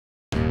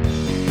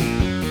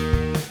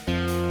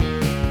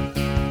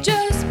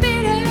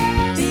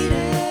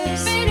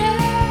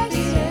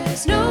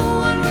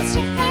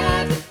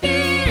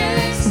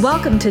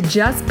Welcome to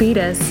Just Beat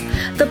Us,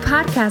 the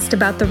podcast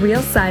about the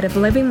real side of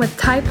living with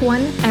Type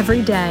 1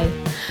 every day.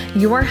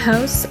 Your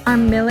hosts are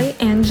Millie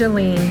and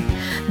Jolene.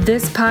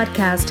 This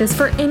podcast is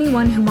for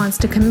anyone who wants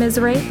to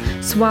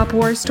commiserate, swap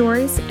war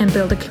stories, and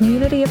build a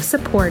community of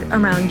support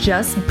around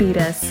Just Beat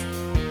Us.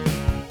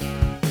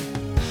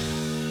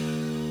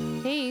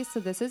 Hey, so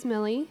this is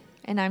Millie.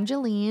 And I'm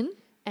Jolene.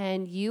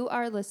 And you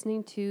are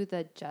listening to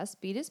the Just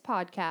Beat Us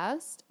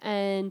podcast.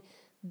 And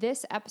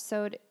this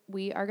episode,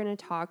 we are going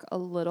to talk a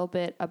little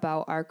bit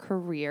about our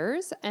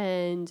careers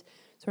and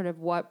sort of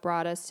what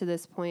brought us to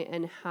this point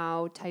and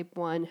how Type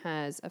 1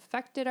 has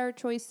affected our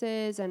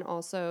choices, and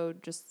also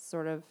just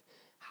sort of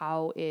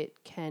how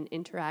it can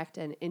interact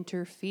and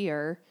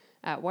interfere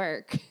at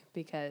work,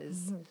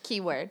 because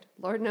Keyword.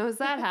 Lord knows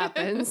that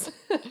happens.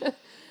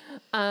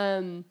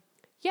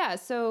 Yeah,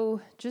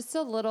 so just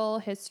a little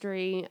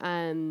history.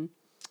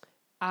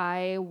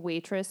 I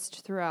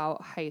waitressed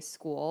throughout high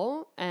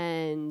school,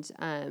 and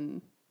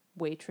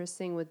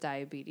waitressing with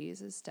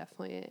diabetes is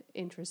definitely an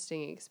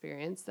interesting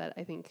experience that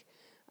I think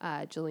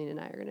Jolene and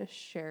I are going to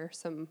share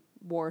some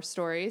war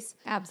stories.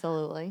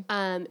 Absolutely.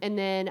 And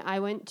then I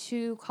went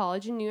to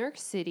college in New York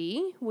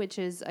City, which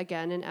is,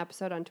 again, an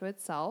episode unto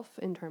itself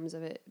in terms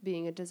of it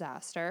being a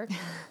disaster.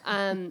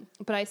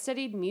 But I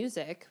studied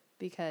music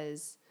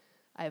because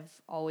I've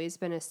always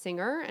been a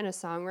singer and a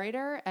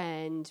songwriter,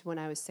 and when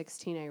I was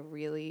 16, I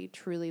really,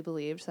 truly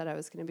believed that I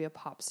was going to be a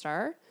pop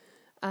star.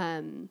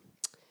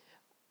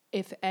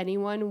 If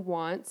anyone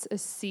wants a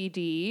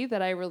CD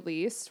that I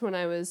released when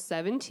I was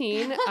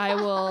 17, I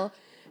will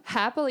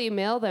happily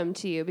mail them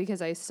to you,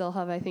 because I still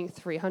have, I think,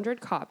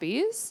 300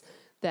 copies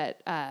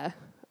that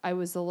I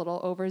was a little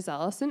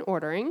overzealous in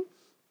ordering.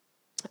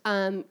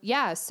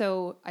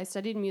 So I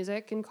studied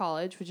music in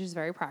college, which is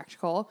very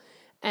practical,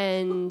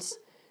 and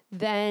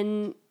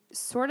then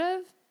sort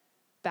of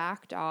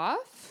backed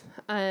off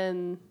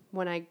when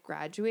I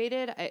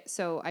graduated.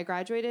 I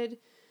graduated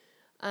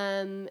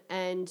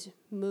and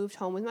moved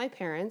home with my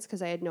parents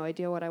because I had no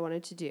idea what I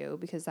wanted to do,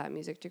 because that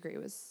music degree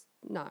was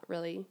not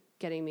really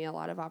getting me a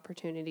lot of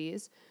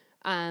opportunities.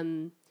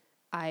 I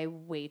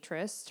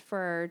waitressed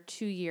for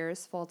 2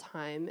 years full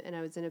time, and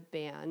I was in a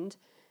band.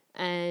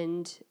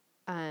 And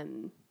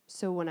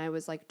so when I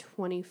was like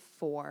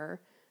 24,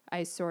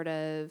 I sort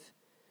of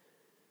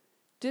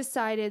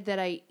decided that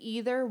I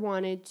either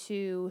wanted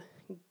to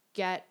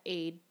get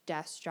a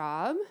desk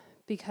job,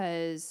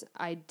 because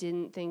I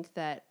didn't think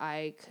that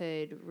I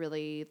could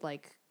really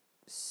like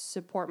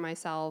support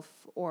myself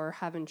or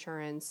have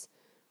insurance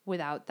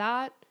without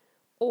that,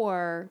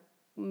 or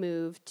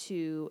move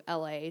to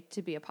LA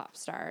to be a pop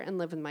star and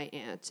live with my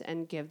aunt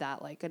and give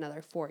that like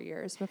another 4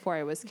 years before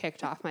I was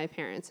kicked off my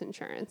parents'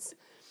 insurance.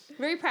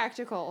 Very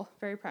practical,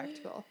 very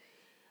practical.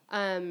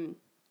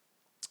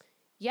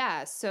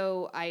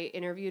 So I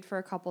interviewed for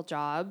a couple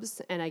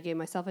jobs, and I gave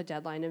myself a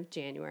deadline of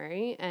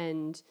January,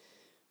 and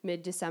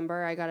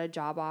mid-December I got a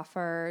job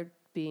offer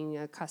being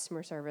a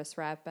customer service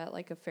rep at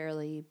like a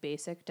fairly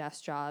basic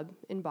desk job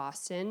in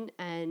Boston,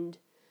 and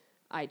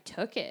I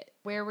took it.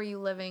 Where were you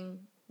living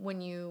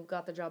when you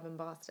got the job in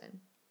Boston?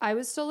 I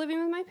was still living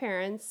with my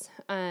parents,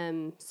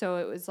 so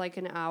it was like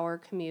an hour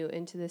commute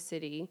into the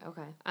city.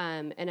 Okay.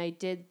 And I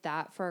did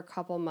that for a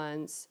couple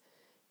months.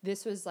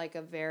 This was like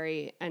a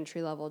very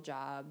entry-level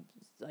job,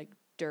 like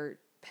dirt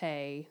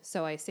pay.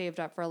 So I saved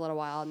up for a little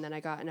while, and then I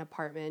got an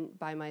apartment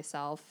by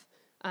myself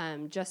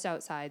just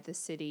outside the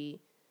city.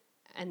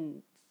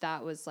 And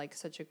that was like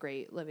such a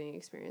great living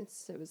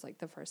experience. It was like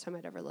the first time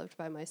I'd ever lived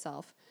by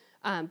myself.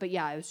 But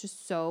yeah, I was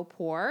just so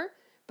poor,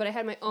 but I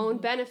had my own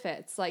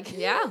benefits. Like,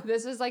 yeah,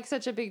 this was like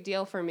such a big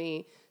deal for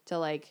me to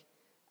like,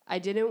 I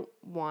didn't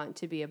want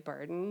to be a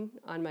burden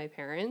on my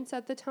parents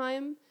at the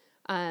time.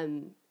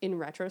 In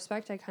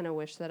retrospect, I kind of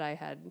wish that I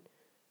had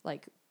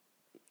like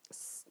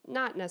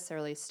not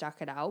necessarily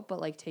stuck it out, but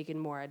like taken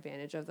more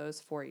advantage of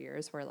those 4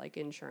 years where like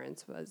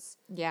insurance was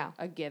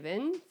a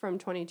given from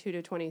 22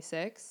 to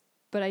 26,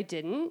 but I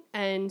didn't.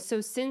 And so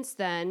since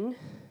then,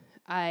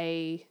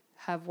 I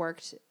have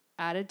worked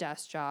at a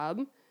desk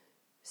job,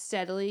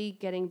 steadily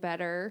getting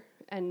better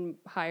and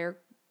higher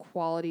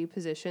quality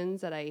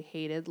positions that I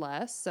hated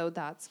less. So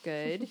that's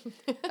good.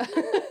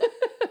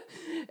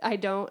 I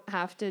don't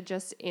have to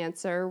just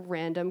answer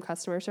random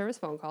customer service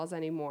phone calls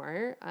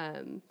anymore.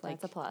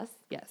 That's a plus.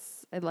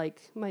 Yes, I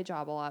like my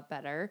job a lot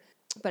better.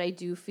 But I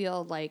do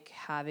feel like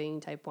having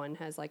Type 1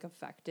 has like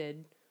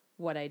affected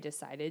what I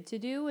decided to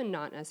do, and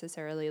not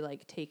necessarily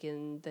like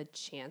taken the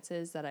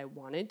chances that I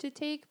wanted to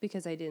take,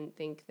 because I didn't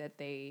think that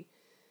they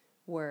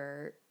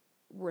were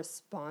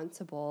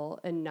responsible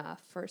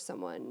enough for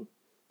someone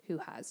who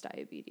has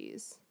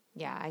diabetes.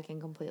 Yeah, I can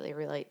completely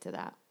relate to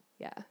that.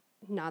 Yeah.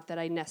 Not that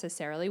I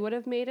necessarily would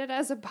have made it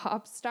as a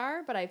pop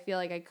star, but I feel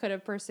like I could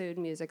have pursued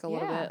music a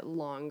little bit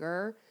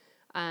longer.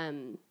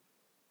 And,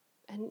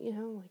 you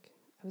know, like,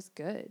 I was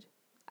good.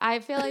 I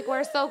feel like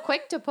we're so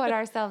quick to put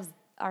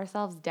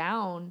ourselves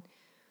down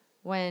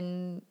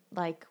when,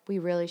 like, we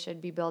really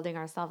should be building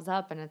ourselves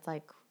up. And it's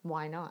like,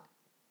 why not?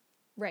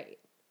 Right.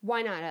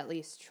 Why not at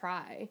least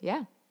try?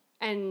 Yeah.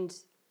 And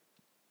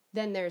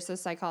then there's the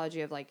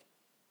psychology of like,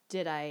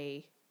 did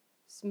I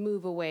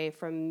move away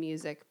from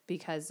music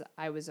because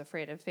I was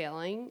afraid of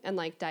failing? And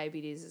like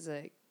diabetes is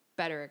a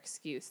better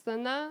excuse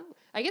than that.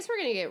 I guess we're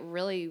going to get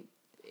really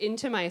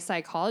into my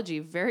psychology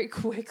very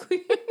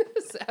quickly in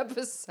this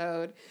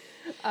episode.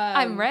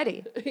 I'm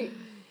ready.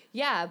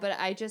 Yeah, but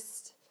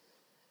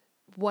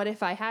what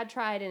if I had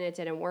tried and it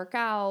didn't work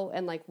out?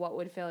 And like, what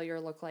would failure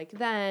look like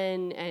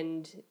then?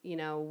 And, you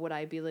know, would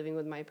I be living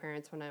with my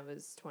parents when I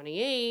was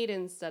 28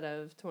 instead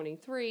of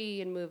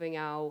 23 and moving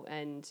out?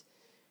 And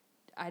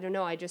I don't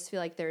know. I just feel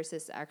like there's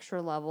this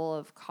extra level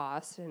of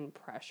cost and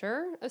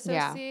pressure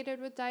associated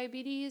with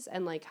diabetes.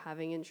 And like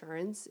having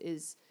insurance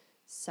is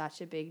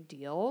such a big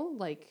deal.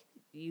 Like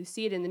you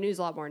see it in the news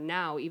a lot more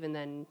now, even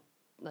than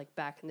like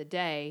back in the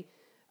day,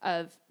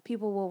 of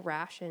people will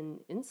ration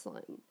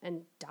insulin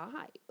and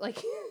die.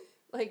 Like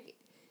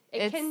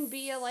it can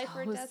be a life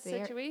or death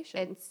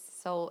situation.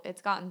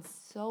 It's gotten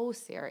so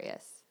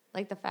serious.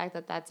 Like the fact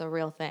that that's a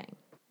real thing.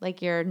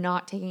 Like you're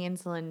not taking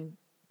insulin,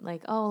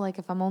 like, oh, like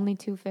if I'm only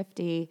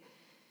 250,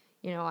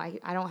 you know, I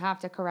don't have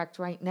to correct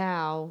right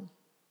now.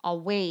 I'll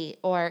wait,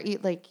 or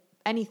eat like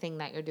anything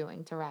that you're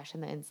doing to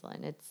ration the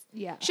insulin.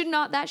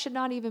 That should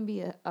not even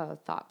be a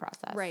thought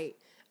process. Right.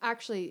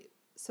 Actually,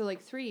 so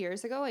like 3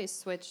 years ago, I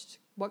switched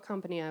what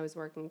company I was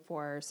working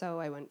for. So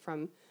I went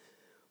from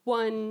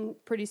one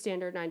pretty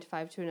standard 9 to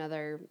 5 to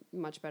another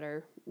much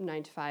better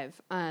 9 to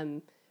 5.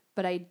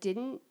 But I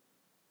didn't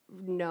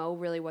know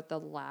really what the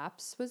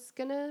lapse was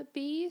going to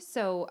be.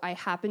 So I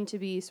happened to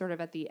be sort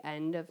of at the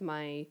end of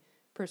my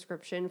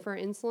prescription for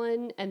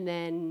insulin and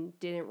then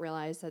didn't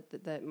realize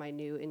that my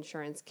new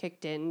insurance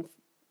kicked in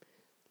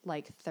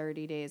like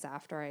 30 days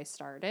after I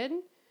started.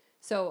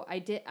 So I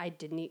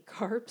didn't eat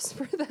carbs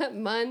for that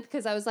month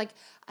because I was like,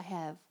 I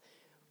have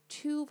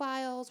 2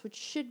 vials, which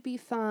should be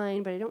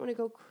fine, but I don't want to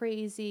go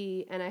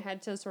crazy. And I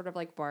had to sort of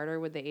like barter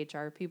with the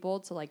HR people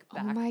to like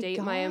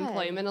backdate my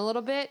employment a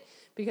little bit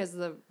because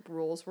the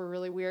rules were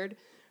really weird.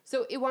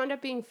 So it wound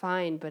up being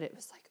fine, but it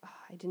was like,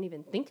 I didn't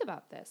even think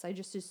about this. I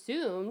just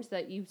assumed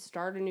that you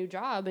start a new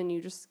job and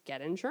you just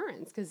get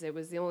insurance because it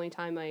was the only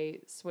time I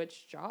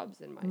switched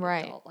jobs in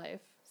my adult life.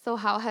 So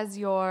how has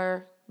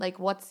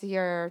what's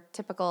your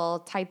typical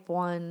type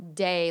 1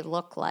 day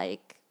look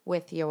like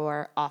with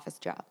your office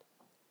job?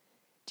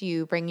 Do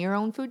you bring your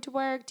own food to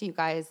work? Do you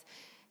guys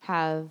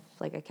have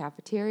like a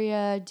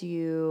cafeteria? How do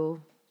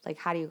you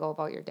go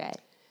about your day?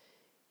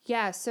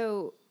 Yeah,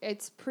 so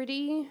it's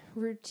pretty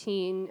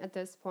routine at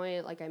this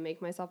point. Like I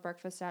make myself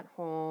breakfast at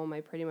home.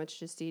 I pretty much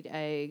just eat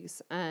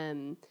eggs.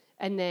 And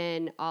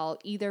then I'll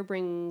either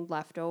bring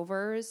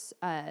leftovers.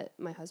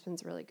 My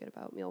husband's really good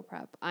about meal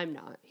prep. I'm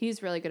not.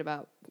 He's really good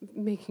about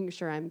making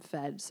sure I'm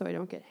fed so I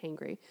don't get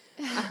hangry.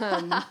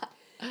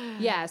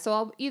 Yeah, so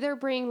I'll either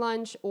bring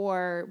lunch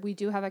or we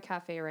do have a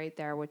cafe right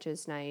there, which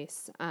is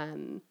nice.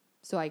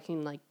 So I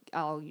can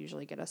I'll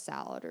usually get a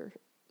salad or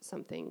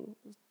something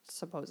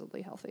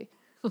supposedly healthy.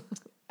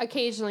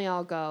 Occasionally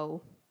I'll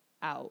go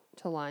out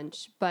to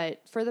lunch,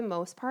 but for the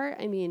most part,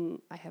 I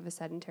mean, I have a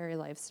sedentary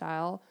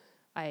lifestyle.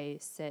 I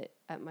sit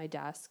at my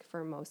desk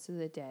for most of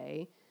the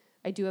day.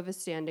 I do have a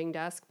standing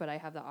desk, but I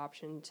have the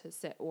option to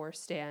sit or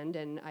stand,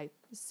 and I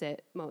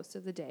sit most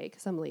of the day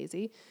because I'm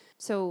lazy.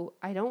 So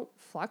I don't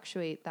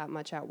fluctuate that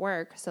much at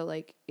work. So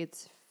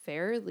it's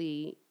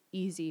fairly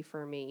easy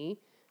for me.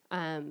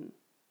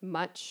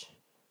 Much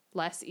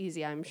less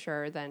easy, I'm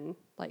sure, than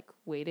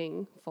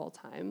waiting full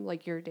time.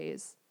 Your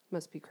days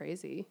must be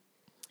crazy.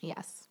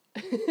 Yes.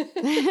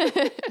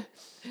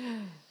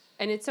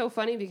 And it's so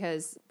funny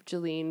because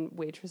Jolene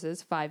Waitress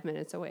is 5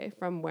 minutes away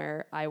from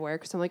where I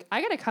work. So I'm like, I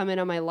got to come in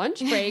on my lunch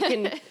break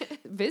and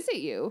visit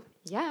you.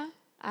 Yeah.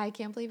 I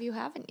can't believe you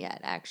haven't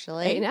yet,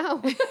 actually. I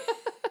know.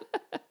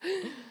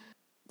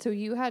 So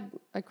you had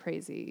a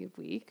crazy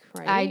week,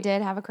 right? I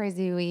did have a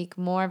crazy week,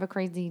 more of a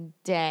crazy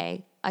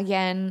day.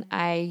 Again,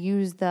 I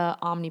use the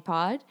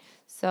Omnipod.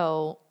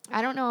 So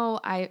I don't know.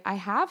 I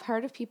have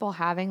heard of people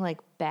having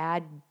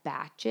bad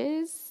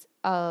batches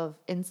of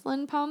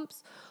insulin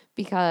pumps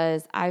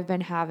because I've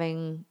been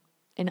having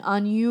an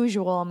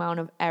unusual amount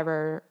of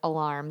error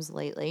alarms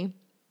lately.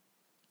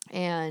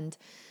 And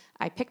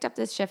I picked up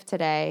this shift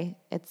today.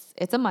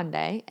 It's a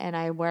Monday, and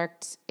I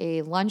worked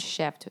a lunch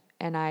shift,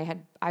 and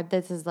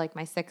this is my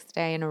 6th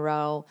day in a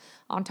row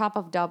on top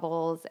of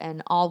doubles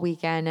and all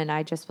weekend. And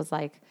I just was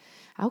like,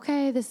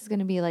 okay, this is going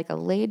to be a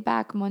laid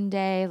back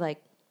Monday.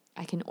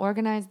 I can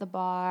organize the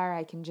bar.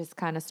 I can just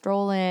kind of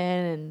stroll in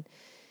and,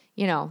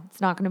 it's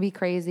not going to be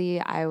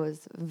crazy. I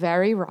was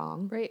very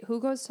wrong. Right.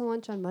 Who goes to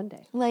lunch on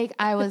Monday?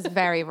 I was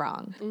very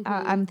wrong. Mm-hmm.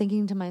 I'm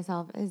thinking to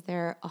myself, is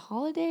there a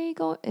holiday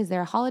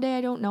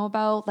I don't know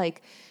about?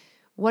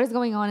 What is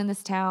going on in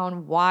this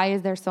town? Why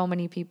is there so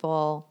many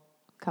people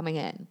coming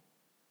in?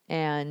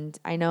 And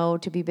I know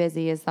to be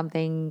busy is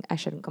something I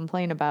shouldn't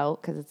complain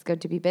about because it's good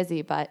to be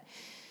busy, but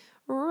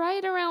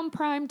right around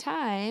prime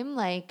time,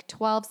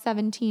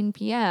 12:17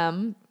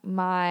 p.m.,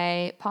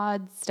 my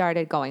pods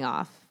started going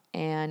off.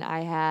 And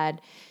I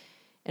had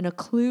an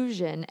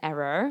occlusion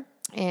error,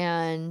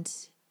 and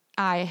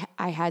I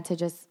had to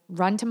just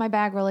run to my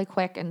bag really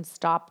quick and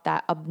stop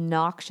that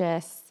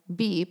obnoxious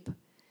beep,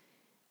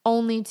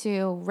 only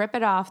to rip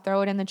it off,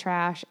 throw it in the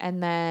trash,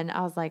 and then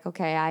I was like,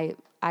 okay,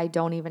 I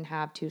don't even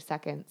have 2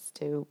 seconds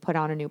to put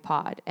on a new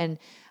pod. And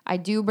I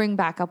do bring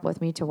backup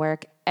with me to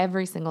work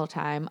every single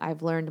time.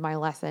 I've learned my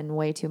lesson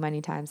way too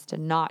many times to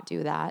not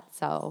do that.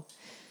 So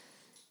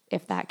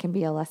if that can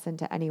be a lesson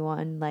to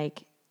anyone,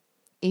 like,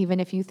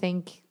 even if you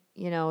think,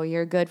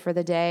 you're good for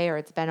the day or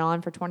it's been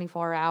on for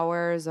 24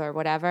 hours or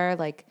whatever,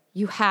 like,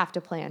 you have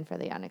to plan for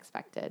the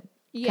unexpected.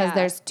 Because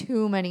there's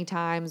too many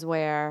times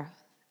where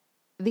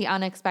the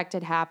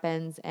unexpected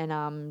happens and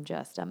I'm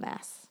just a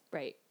mess.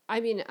 Right. I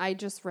mean, I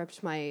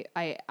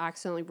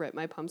accidentally ripped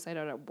my pump side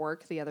out at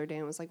work the other day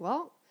and was like,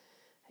 well,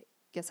 I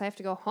guess I have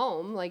to go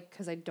home, like,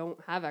 because I don't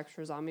have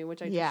extras on me,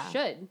 which I just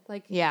should.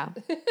 Like, yeah.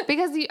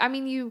 Because,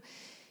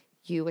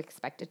 you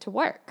expect it to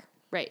work.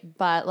 Right.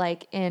 But,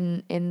 like,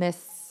 in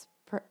this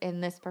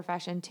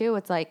profession, too,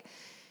 it's like,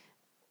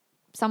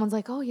 someone's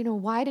like, oh,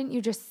 why didn't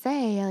you just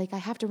say, like, I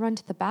have to run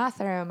to the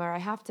bathroom or I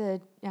have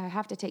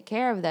to take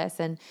care of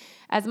this? And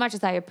as much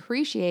as I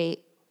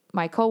appreciate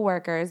my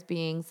coworkers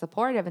being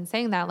supportive and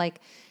saying that, like,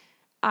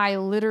 I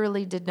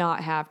literally did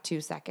not have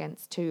 2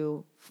 seconds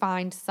to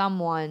find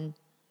someone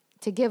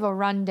to give a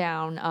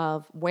rundown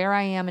of where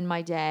I am in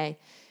my day,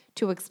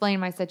 to explain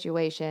my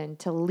situation,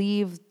 to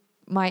leave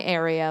my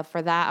area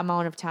for that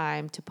amount of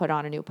time to put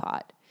on a new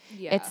pod.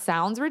 Yeah. It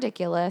sounds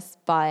ridiculous,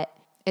 but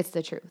it's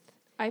the truth.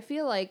 I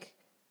feel like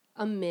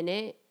a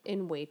minute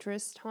in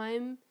waitress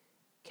time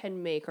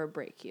can make or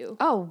break you.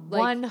 Oh,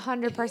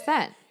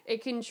 100%.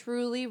 It can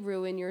truly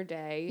ruin your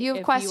day. You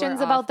have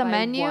questions about the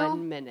menu?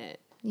 1 minute.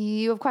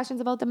 You have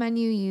questions about the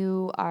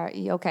menu?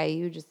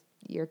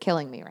 You're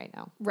killing me right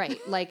now. Right.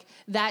 Like,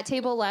 that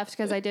table left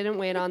because I didn't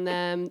wait on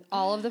them.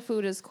 All of the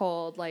food is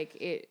cold. Like,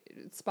 it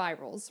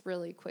spirals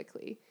really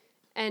quickly.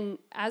 And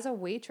as a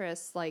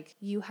waitress, like,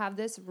 you have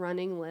this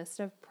running list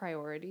of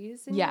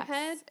priorities in your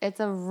head. It's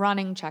a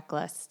running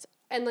checklist.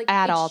 And, like,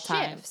 at it all shifts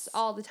times.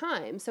 all the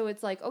time. So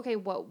it's like, okay,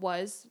 what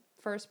was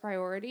first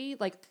priority?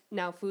 Like,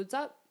 now food's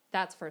up.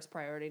 That's first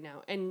priority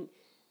now. And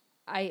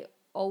I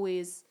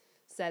always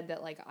said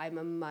that, like, I'm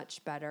a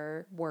much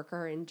better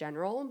worker in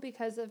general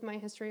because of my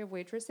history of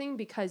waitressing,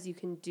 because you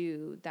can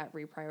do that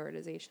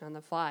reprioritization on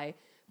the fly.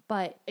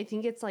 But I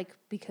think it's, like,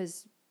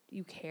 because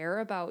you care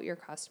about your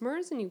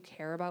customers and you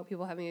care about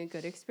people having a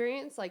good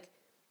experience. Like,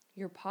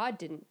 your pod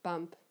didn't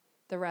bump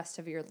the rest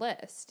of your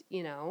list,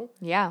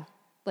 Yeah.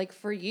 Like,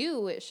 for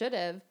you, it should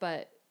have,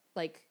 but,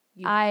 like,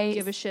 you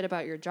give a shit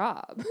about your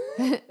job.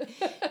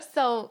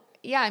 So,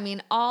 yeah, I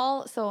mean,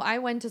 so I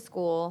went to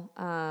school.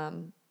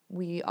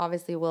 We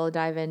obviously will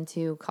dive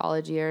into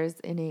college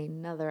years in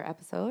another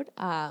episode.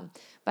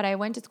 But I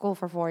went to school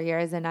for 4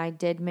 years and I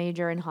did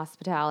major in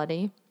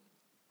hospitality.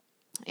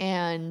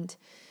 And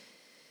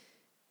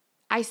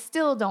I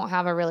still don't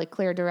have a really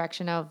clear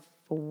direction of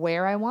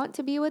where I want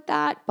to be with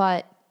that,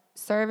 but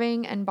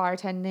serving and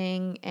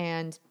bartending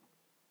and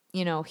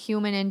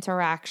human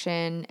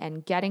interaction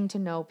and getting to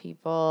know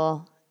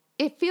people,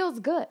 it feels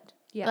good.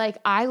 Yeah. Like,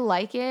 I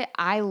like it.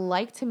 I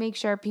like to make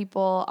sure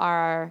people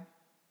are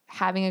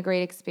having a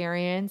great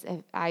experience.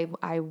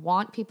 I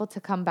want people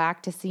to come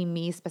back to see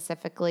me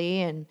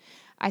specifically. And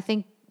I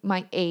think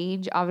my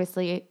age,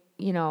 obviously,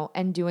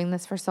 and doing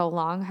this for so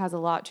long has a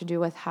lot to do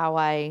with how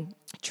I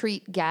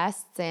treat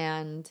guests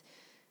and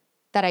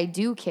that I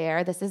do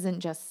care. This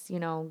isn't just,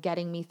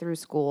 getting me through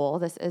school.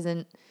 This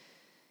isn't,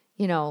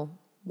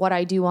 what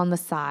I do on the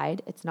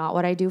side. It's not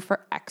what I do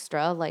for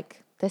extra.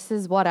 Like, this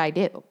is what I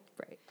do.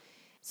 Right.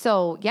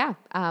 So yeah,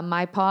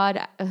 my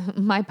pod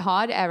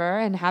ever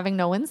and having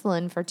no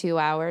insulin for 2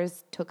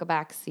 hours took a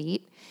back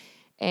seat.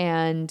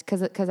 And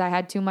cause I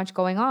had too much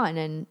going on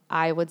and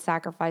I would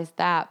sacrifice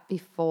that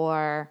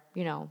before,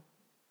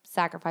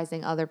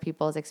 sacrificing other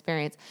people's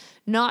experience.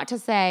 Not to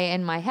say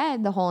in my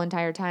head the whole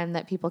entire time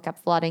that people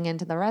kept flooding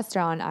into the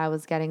restaurant, I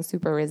was getting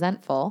super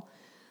resentful.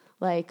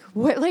 Like,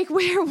 where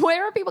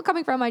are people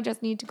coming from? I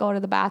just need to go to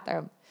the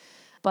bathroom.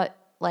 But,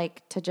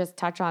 like, to just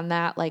touch on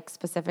that, like,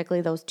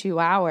 specifically those 2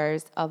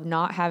 hours of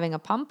not having a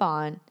pump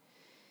on,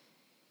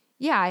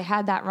 yeah, I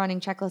had that running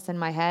checklist in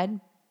my head,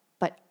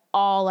 but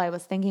all I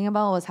was thinking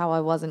about was how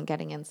I wasn't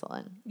getting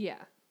insulin. Yeah.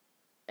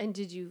 And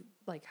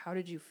how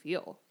did you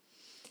feel?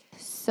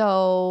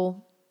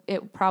 So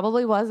it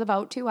probably was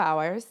about 2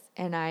 hours,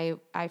 and I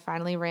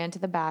finally ran to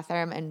the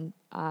bathroom and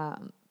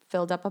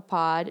filled up a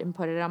pod and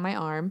put it on my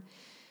arm.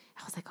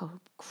 I was like, oh,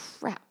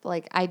 crap.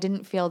 Like, I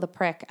didn't feel the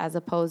prick as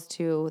opposed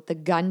to the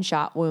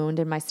gunshot wound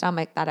in my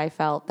stomach that I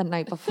felt the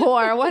night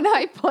before when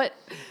I put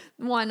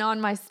one on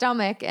my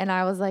stomach. And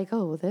I was like,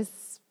 oh,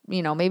 this,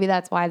 maybe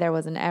that's why there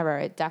was an error.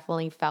 It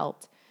definitely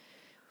felt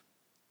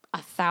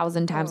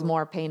 1,000 times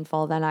more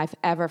painful than I've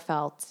ever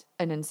felt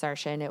an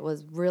insertion. It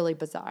was really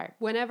bizarre.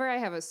 Whenever I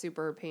have a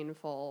super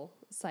painful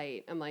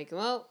site, I'm like,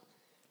 well,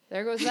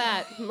 there goes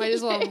that. Might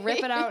as well rip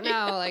it out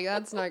now. Like,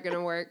 that's not going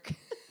to work.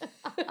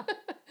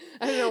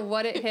 I don't know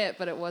what it hit,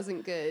 but it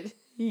wasn't good.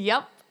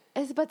 Yep.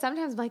 But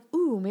sometimes I'm like,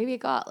 ooh, maybe it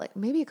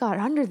got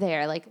under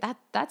there. Like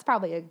that's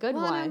probably a good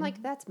Well, one. and I'm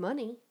like, that's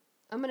money.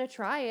 I'm going to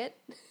try it.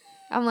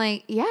 I'm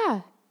like,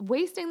 yeah,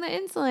 wasting the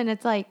insulin.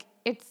 It's like,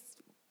 it's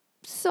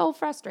so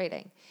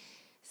frustrating.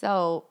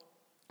 So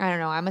I don't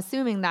know. I'm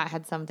assuming that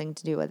had something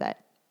to do with it.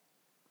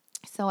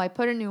 So I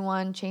put a new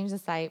one, changed the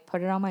site,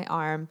 put it on my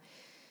arm,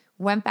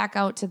 went back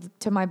out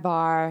to my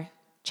bar,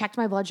 checked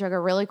my blood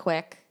sugar really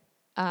quick.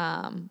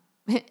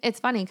 It's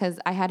funny because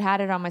I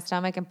had it on my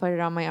stomach and put it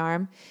on my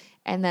arm.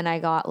 And then I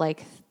got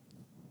like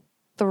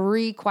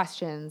 3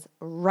 questions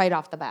right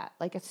off the bat.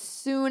 Like as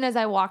soon as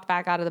I walked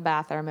back out of the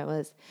bathroom, it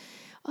was,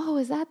 oh,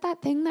 is that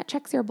thing that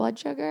checks your blood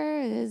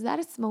sugar? Is that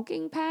a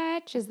smoking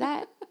patch? Is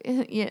that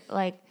yeah,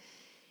 like,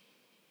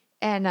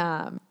 and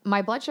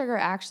my blood sugar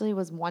actually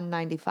was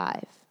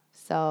 195.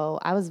 So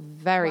I was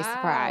very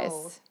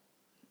surprised.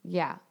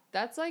 Yeah.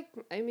 That's like,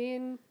 I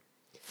mean,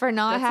 for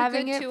not that's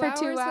having a it good for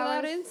 2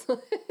 without hours.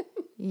 insulin.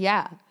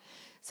 Yeah.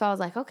 So I was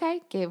like,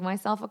 okay, gave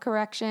myself a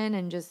correction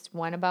and just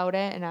went about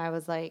it. And I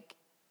was like,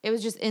 it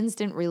was just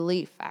instant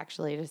relief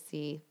actually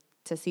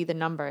to see the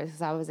numbers,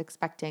 because I was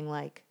expecting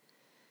like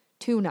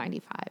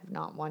 295,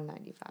 not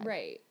 195.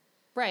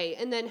 Right.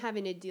 And then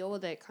having to deal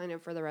with it kind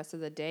of for the rest of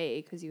the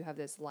day because you have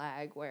this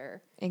lag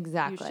where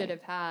Exactly. you should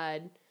have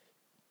had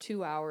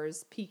 2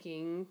 hours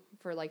peaking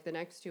for like the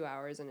next 2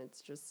 hours, and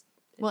it's just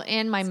Well,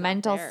 and my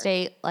mental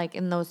state, like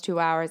in those 2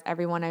 hours,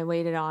 everyone I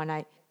waited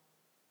on,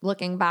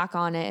 looking back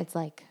on it, it's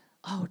like,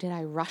 oh, did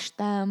I rush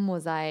them?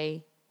 Was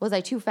I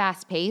too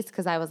fast paced?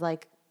 Because I was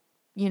like,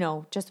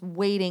 just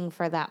waiting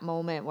for that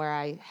moment where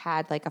I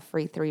had like a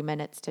free 3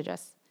 minutes to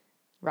just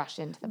rush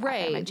into the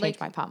bathroom and change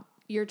my pump.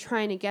 You're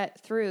trying to get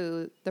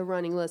through the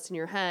running list in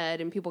your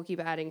head, and people keep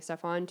adding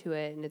stuff onto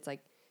it, and it's like,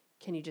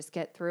 can you just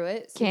get through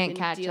it? So Can't you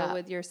can catch deal up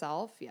with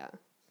yourself. Yeah,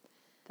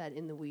 that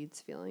in the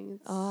weeds feeling.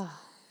 Oh,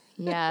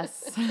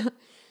 yes.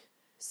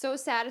 So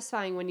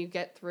satisfying when you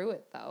get through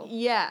it, though.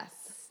 Yes,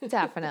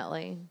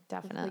 definitely.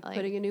 Like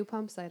putting a new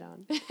pump site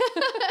on.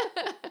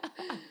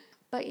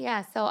 But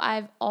yeah, so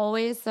I've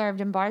always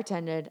served and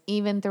bartended,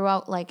 even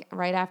throughout, like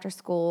right after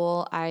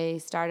school. I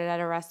started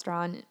at a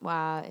restaurant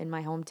in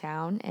my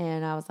hometown,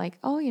 and I was like,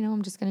 oh,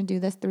 I'm just going to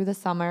do this through the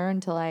summer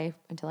until I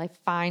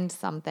find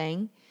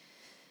something.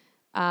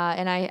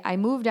 And I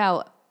moved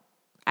out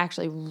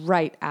actually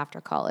right after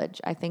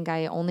college. I think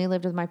I only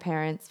lived with my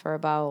parents for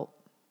about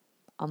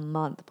a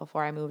month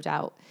before I moved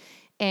out.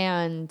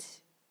 And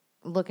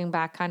looking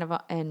back kind of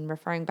and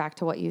referring back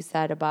to what you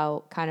said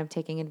about kind of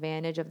taking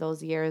advantage of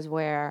those years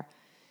where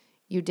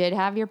you did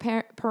have your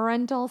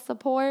parental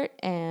support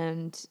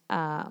and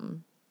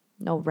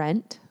no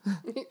rent.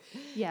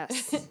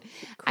 Yes.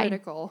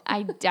 Critical.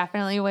 I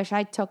definitely wish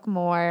I took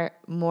more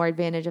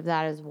advantage of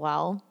that as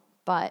well.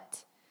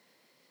 But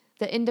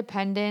the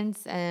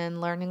independence and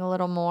learning a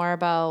little more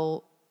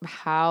about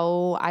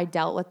how I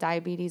dealt with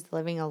diabetes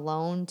living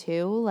alone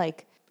too,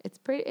 like it's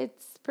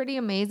pretty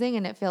amazing,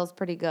 and it feels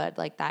pretty good,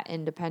 like that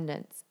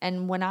independence.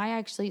 And when I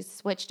actually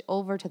switched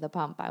over to the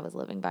pump, I was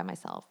living by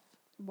myself.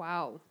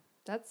 Wow.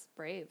 That's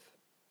brave.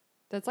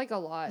 That's like a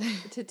lot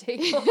to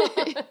take on.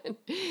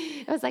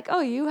 It was like,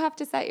 oh, you have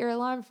to set your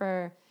alarm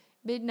for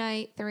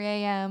midnight, 3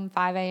 a.m.,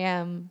 5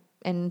 a.m.,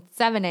 and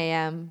 7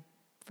 a.m.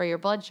 for your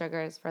blood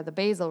sugars, for the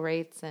basal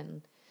rates.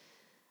 And,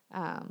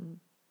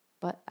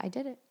 but I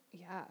did it.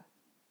 Yeah.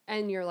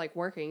 And you're like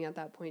working at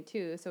that point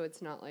too. So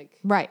it's not like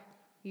right.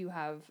 You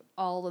have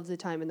all of the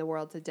time in the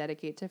world to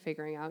dedicate to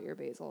figuring out your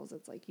basals.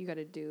 It's like you got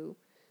to do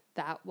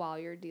that while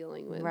you're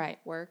dealing with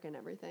work and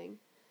everything.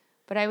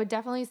 But I would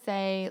definitely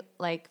say,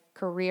 like,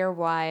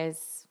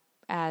 career-wise,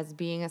 as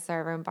being a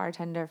server and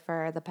bartender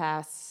for the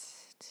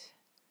past,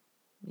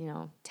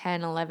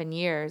 10, 11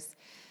 years,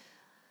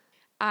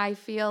 I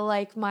feel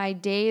like my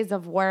days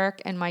of work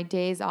and my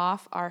days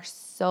off are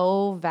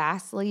so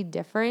vastly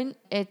different.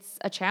 It's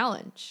a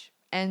challenge.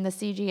 And the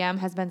CGM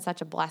has been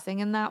such a blessing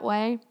in that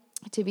way,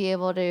 to be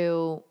able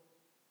to,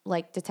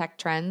 like, detect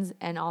trends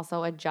and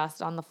also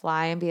adjust on the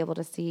fly and be able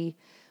to see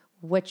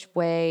which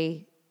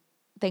way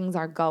things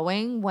are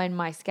going when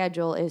my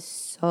schedule is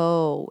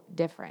so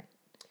different.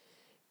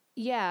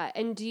 Yeah.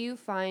 And do you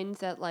find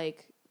that,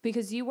 like,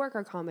 because you work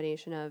a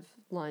combination of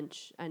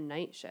lunch and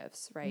night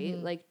shifts, right?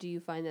 Mm-hmm. Like, do you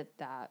find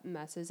that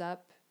messes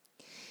up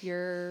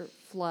your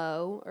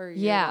flow or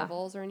your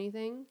levels or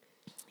anything?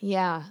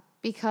 Yeah.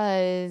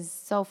 Because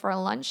so for a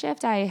lunch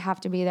shift, I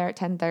have to be there at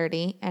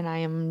 10:30, and I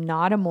am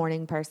not a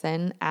morning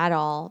person at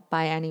all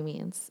by any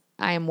means.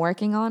 I am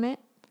working on it.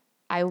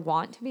 I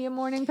want to be a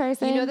morning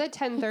person. You know that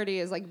 10:30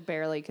 is like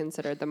barely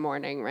considered the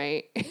morning,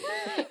 right?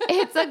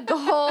 It's a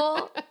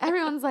goal.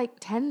 Everyone's like,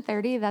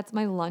 10:30, that's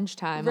my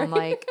lunchtime. Right? I'm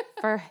like,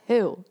 for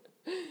who?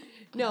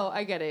 No,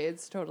 I get it.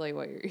 It's totally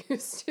what you're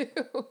used to.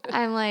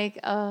 I'm like,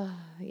 oh,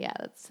 yeah,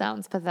 that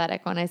sounds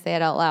pathetic when I say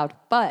it out loud.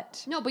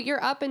 But no, but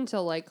you're up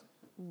until like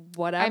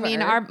whatever. I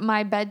mean,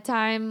 my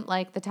bedtime,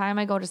 like the time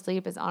I go to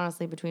sleep is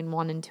honestly between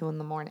 1 and 2 in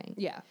the morning.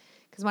 Yeah.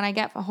 Because when I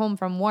get home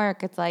from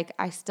work, it's like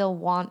I still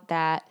want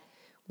that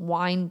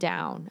wind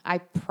down. I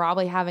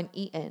probably haven't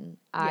eaten.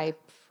 Yeah. I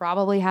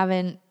probably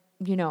haven't,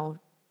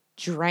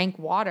 drank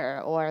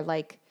water or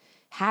like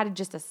had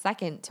just a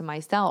second to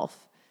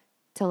myself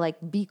to like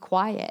be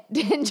quiet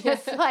and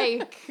just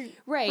like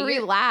Right.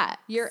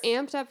 relax. You're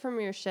amped up from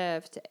your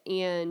shift,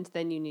 and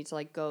then you need to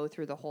like go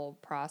through the whole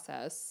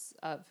process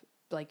of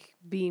like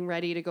being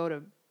ready to go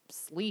to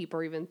sleep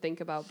or even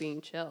think about being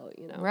chill,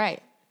 you know?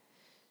 Right.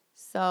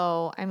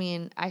 So, I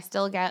mean, I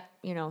still get,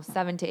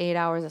 7 to 8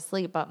 hours of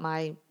sleep, but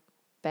my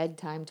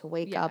bedtime to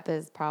wake Yeah. up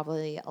is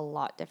probably a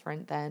lot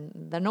different than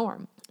the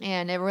norm.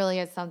 And it really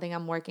is something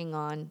I'm working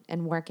on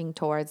and working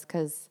towards,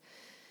 because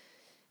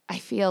I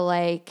feel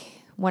like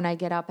when I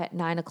get up at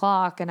 9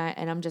 o'clock and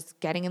I'm just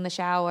getting in the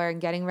shower and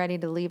getting ready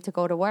to leave to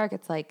go to work,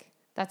 it's like,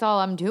 that's all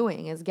I'm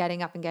doing is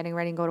getting up and getting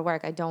ready and go to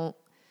work. I don't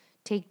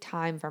take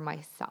time for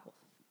myself.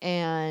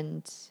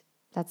 And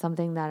that's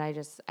something that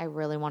I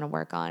really want to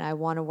work on. I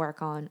want to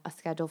work on a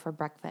schedule for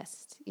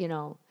breakfast,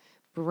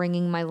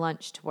 bringing my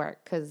lunch to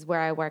work. Because where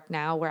I work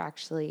now, we're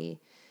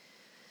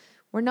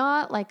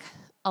not like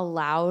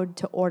allowed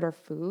to order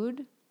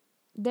food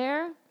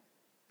there.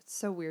 It's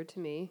so weird to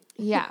me.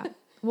 Yeah.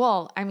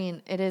 Well, I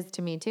mean, it is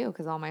to me too,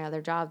 because all my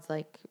other jobs,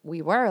 like,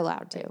 we were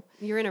allowed to.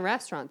 You're in a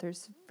restaurant,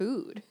 there's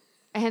food.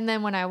 And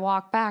then when I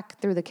walk back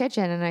through the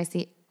kitchen and I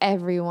see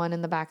everyone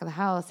in the back of the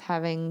house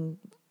having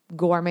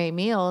gourmet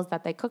meals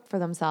that they cook for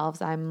themselves,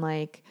 I'm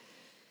like,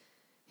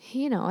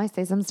 I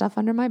say some stuff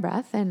under my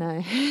breath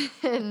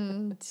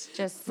and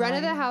just Front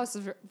of the house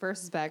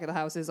versus back of the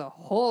house is a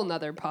whole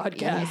nother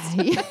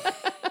podcast. Yeah.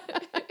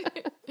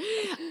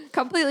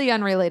 Completely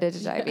unrelated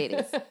to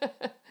diabetes.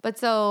 But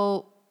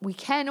so we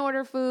can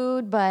order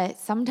food, but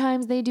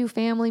sometimes they do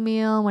family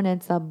meal when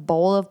it's a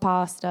bowl of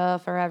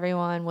pasta for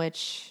everyone,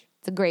 which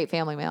it's a great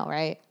family meal,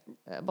 right?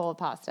 A bowl of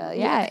pasta.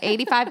 Yeah,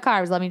 85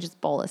 carbs. Let me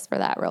just bolus for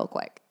that real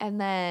quick. And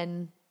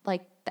then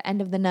like the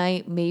end of the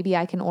night, maybe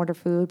I can order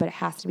food, but it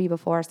has to be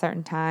before a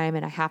certain time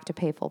and I have to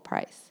pay full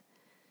price.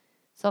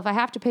 So if I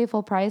have to pay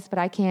full price, but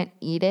I can't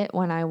eat it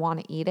when I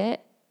want to eat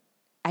it,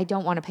 I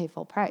don't want to pay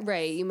full price.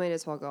 Right. You might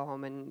as well go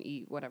home and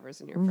eat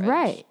whatever's in your fridge.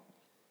 Right.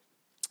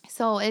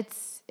 So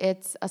it's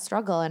a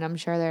struggle, and I'm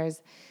sure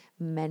there's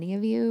many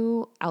of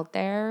you out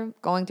there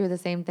going through the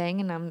same thing,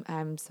 and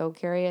I'm so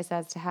curious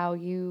as to how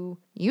you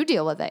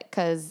deal with it,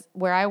 because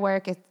where I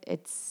work,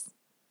 it's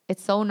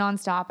so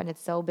nonstop and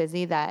it's so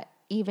busy that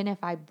even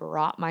if I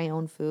brought my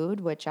own food,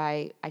 which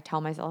I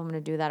tell myself I'm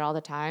going to do that all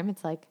the time,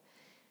 it's like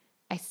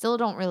I still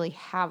don't really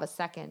have a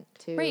second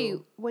to. Right.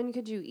 When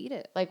could you eat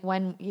it? Like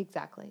when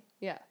exactly?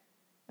 Yeah.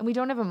 And we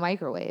don't have a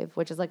microwave,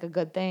 which is like a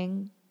good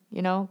thing,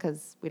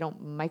 because we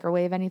don't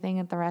microwave anything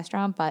at the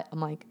restaurant. But I'm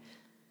like,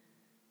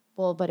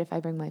 well, but if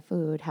I bring my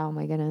food, how am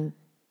I going to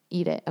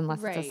eat it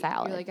unless it's a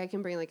salad? You're like, I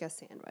can bring like a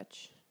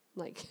sandwich.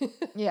 Like,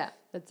 yeah.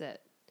 That's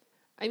it.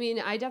 I mean,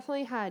 I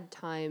definitely had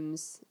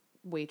times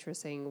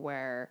waitressing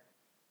where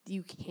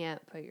you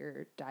can't put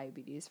your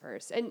diabetes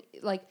first. And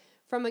like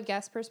from a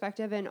guest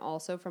perspective and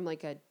also from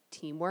like a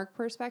teamwork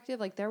perspective,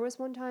 like there was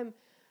one time,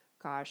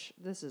 gosh,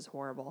 this is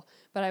horrible,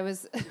 but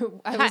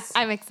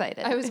I'm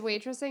excited. I was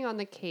waitressing on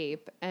the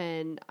Cape,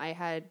 and I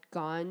had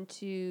gone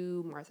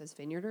to Martha's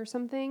Vineyard or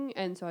something.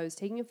 And so I was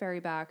taking a ferry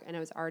back, and I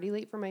was already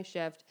late for my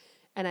shift,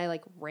 and I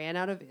like ran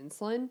out of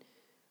insulin,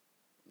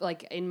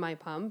 like in my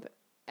pump.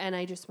 And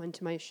I just went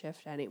to my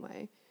shift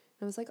anyway.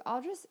 I was like,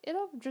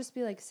 it'll just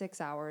be like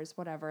 6 hours,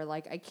 whatever.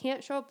 Like, I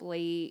can't show up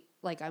late.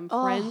 Like, I'm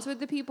friends with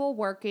the people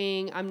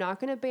working. I'm not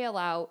going to bail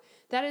out.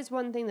 That is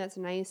one thing that's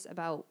nice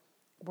about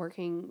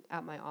working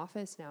at my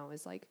office now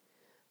is like,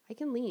 I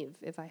can leave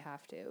if I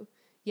have to.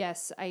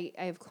 Yes, I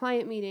have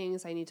client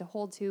meetings I need to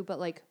hold to, but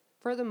like,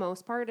 for the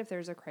most part, if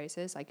there's a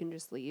crisis, I can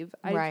just leave.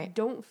 I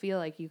don't feel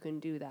like you can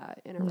do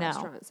that in a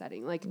restaurant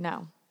setting. Like,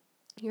 no,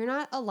 you're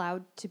not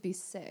allowed to be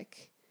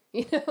sick.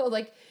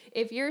 Like,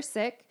 if you're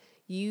sick,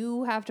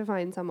 you have to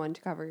find someone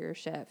to cover your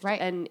shift.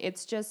 Right. And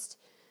it's just,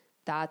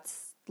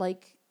 that's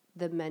like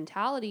the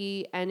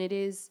mentality. And it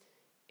is,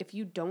 if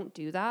you don't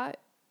do that,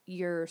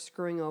 you're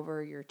screwing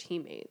over your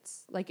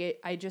teammates. Like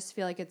I just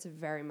feel like it's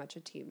very much a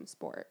team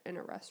sport in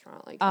a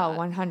restaurant like that.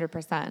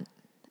 100%.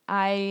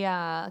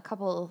 A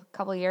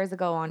couple years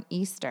ago on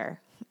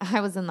Easter,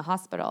 I was in the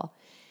hospital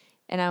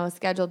and I was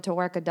scheduled to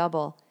work a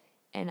double,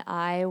 and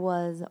I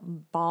was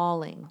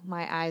bawling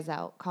my eyes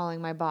out, calling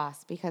my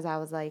boss, because I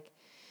was like,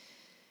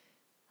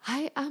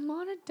 I'm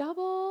on a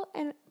double,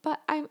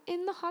 but I'm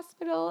in the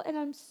hospital and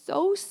I'm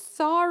so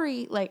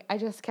sorry. Like, I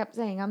just kept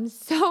saying, I'm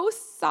so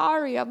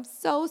sorry. I'm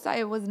so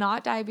sorry. It was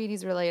not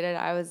diabetes related.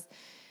 I was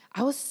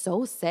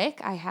so sick.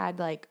 I had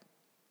like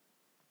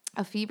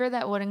a fever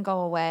that wouldn't go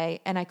away,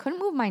 and I couldn't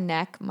move my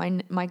neck.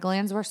 My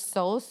glands were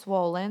so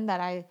swollen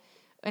that I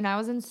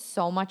was in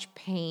so much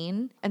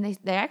pain. And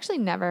they actually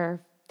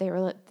never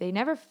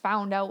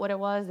found out what it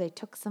was. They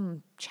took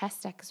some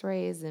chest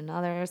x-rays and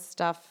other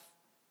stuff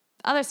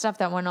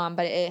that went on,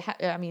 but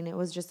it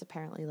was just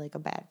apparently like a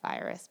bad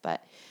virus.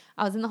 But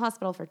I was in the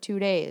hospital for 2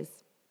 days,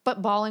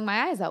 but bawling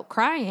my eyes out,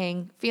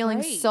 crying,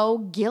 feeling so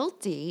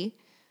guilty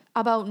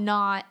about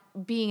not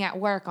being at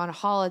work on a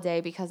holiday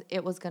because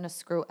it was going to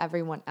screw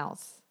everyone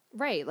else.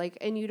 Right. Like,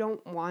 and you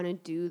don't want to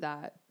do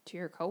that to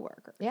your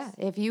coworkers. Yeah.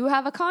 If you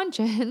have a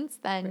conscience,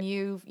 then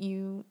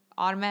you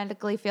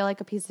automatically feel like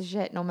a piece of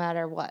shit no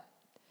matter what.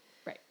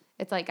 Right.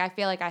 It's like I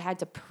feel like I had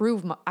to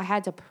prove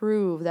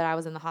that I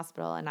was in the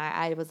hospital, and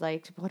I was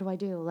like, what do I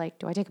do? Like,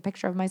 do I take a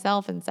picture of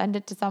myself and send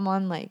it to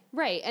someone? Like,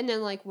 right. And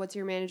then like, what's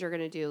your manager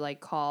gonna do?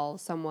 Like, call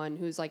someone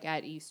who's like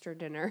at Easter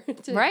dinner.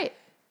 right.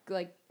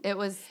 Like, It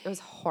was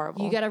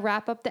horrible. you got to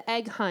wrap up the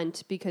egg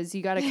hunt because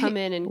you got to come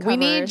in and We cover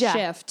need a ya.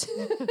 shift.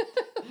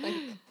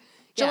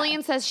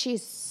 Jillian says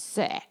she's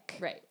sick.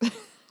 Right.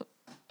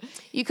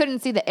 You couldn't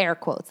see the air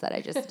quotes that I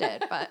just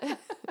did, but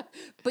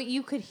But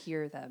you could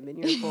hear them in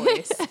your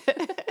voice.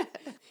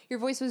 Your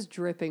voice was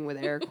dripping with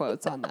air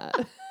quotes on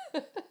that.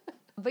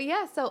 But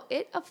yeah, so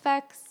it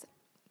affects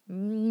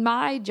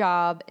my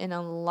job in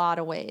a lot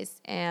of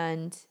ways.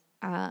 And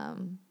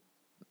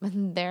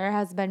there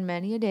has been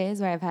many a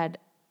days where I've had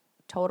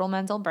total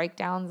mental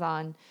breakdowns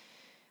on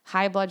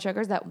high blood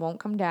sugars that won't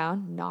come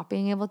down, not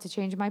being able to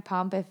change my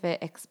pump if it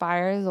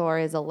expires or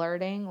is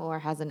alerting or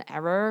has an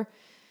error.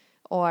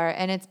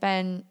 And it's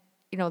been,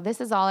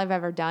 this is all I've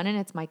ever done and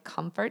it's my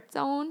comfort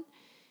zone.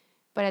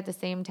 But at the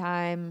same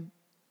time,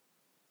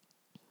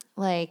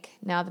 like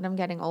now that I'm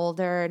getting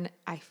older and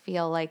I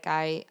feel like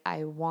I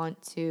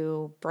want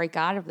to break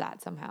out of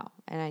that somehow.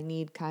 And I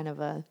need kind of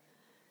a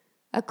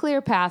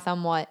clear path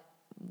on what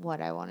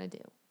I want to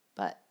do.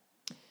 But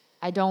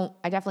I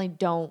definitely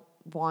don't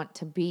want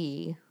to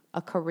be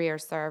a career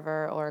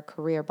server or a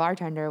career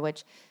bartender,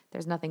 which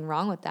there's nothing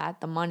wrong with that.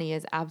 The money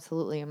is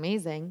absolutely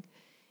amazing.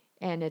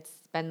 And it's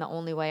been the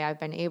only way I've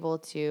been able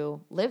to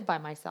live by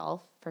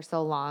myself for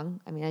so long.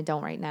 I mean, I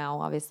don't right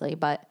now, obviously,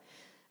 but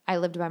I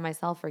lived by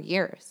myself for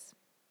years.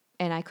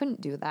 And I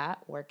couldn't do that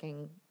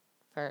working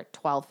for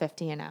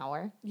 $12.50 an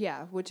hour.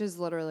 Yeah, which is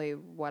literally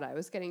what I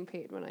was getting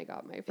paid when I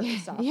got my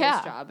first office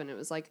Yeah. job. And it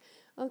was like,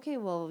 okay,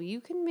 well, you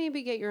can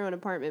maybe get your own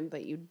apartment,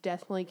 but you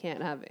definitely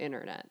can't have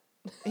internet.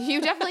 You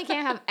definitely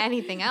can't have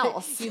anything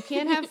else. You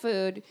can't have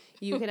food.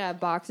 You can have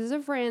boxes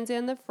of Franz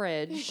in the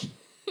fridge.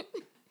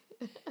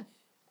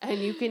 And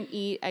you can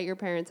eat at your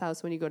parents'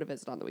 house when you go to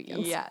visit on the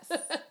weekends. Yes.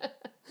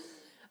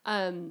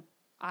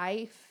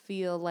 I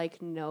feel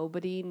like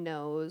nobody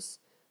knows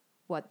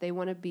what they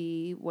want to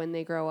be when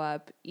they grow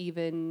up,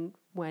 even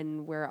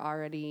when we're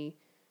already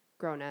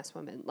grown-ass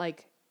women.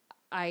 Like,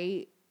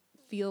 I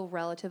feel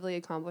relatively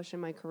accomplished in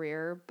my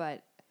career,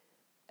 but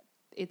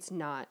it's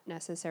not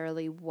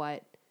necessarily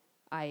what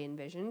I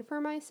envision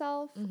for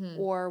myself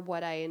or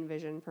what I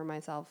envision for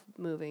myself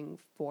moving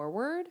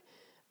forward.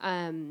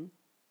 And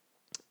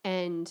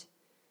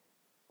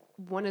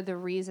one of the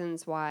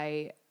reasons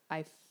why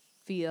I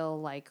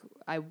feel like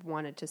I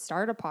wanted to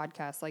start a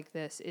podcast like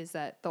this is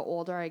that the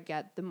older I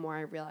get, the more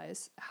I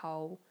realize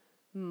how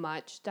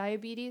much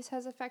diabetes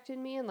has affected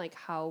me and like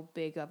how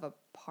big of a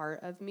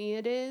part of me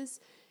it is.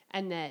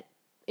 And that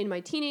in my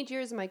teenage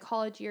years and my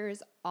college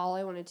years, all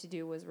I wanted to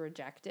do was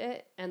reject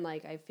it. And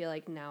like, I feel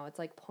like now it's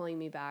like pulling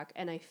me back,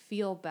 and I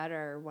feel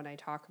better when I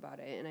talk about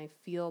it. And I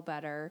feel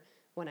better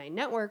when I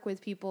network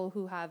with people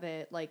who have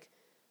it, like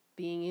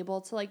being able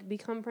to like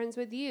become friends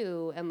with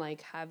you and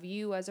like have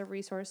you as a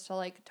resource to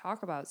like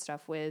talk about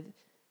stuff with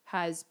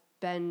has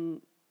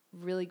been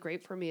really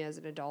great for me as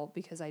an adult,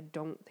 because I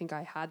don't think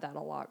I had that a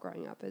lot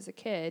growing up as a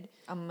kid.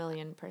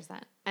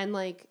 1,000,000%. And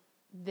like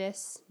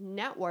this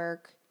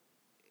network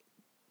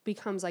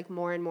becomes like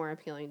more and more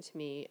appealing to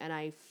me, and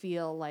I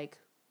feel like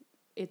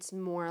it's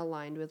more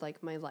aligned with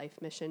like my life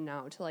mission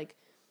now to like,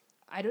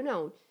 I don't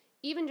know,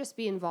 even just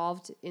be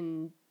involved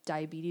in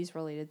diabetes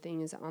related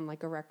things on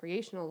like a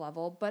recreational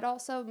level, but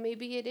also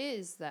maybe it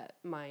is that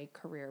my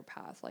career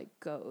path like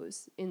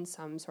goes in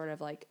some sort of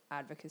like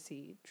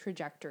advocacy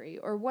trajectory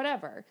or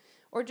whatever,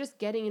 or just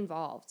getting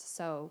involved.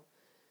 So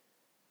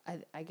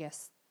I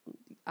guess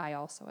I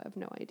also have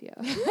no idea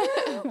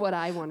what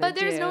I want to do. But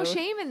there's no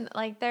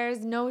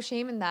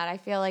shame in that. I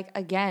feel like,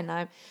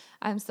 again,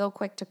 I'm so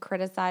quick to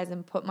criticize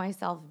and put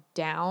myself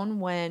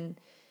down when,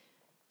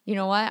 you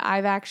know what,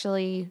 I've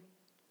actually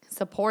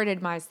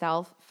supported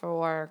myself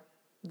for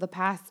the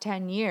past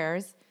 10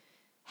 years,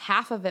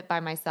 half of it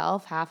by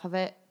myself, half of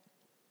it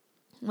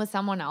with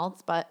someone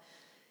else. But,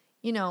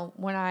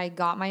 when I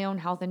got my own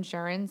health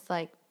insurance,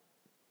 like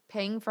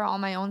paying for all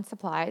my own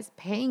supplies,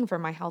 paying for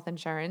my health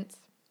insurance,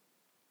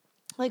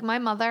 like my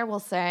mother will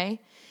say,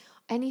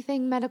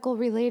 anything medical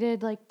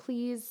related, like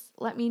please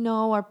let me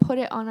know or put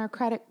it on our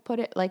credit,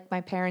 like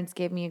my parents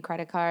gave me a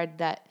credit card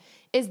that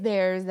is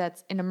theirs,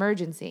 that's an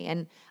emergency.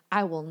 And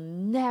I will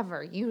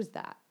never use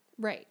that.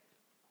 Right.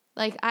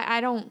 Like,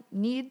 I don't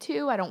need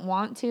to. I don't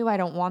want to. I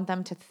don't want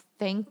them to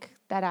think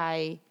that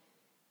I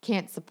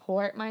can't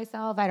support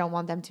myself. I don't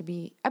want them to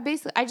be, I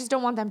just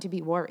don't want them to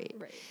be worried.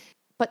 Right.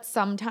 But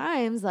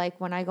sometimes, like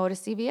when I go to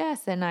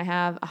CVS and I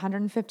have a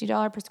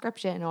 $150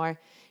 prescription, or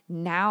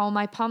now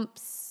my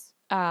pumps,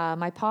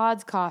 my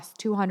pods cost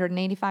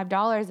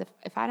 $285.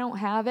 If I don't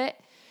have it,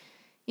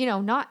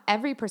 not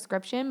every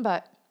prescription,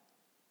 but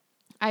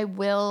I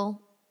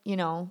will,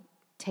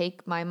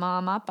 take my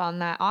mom up on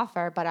that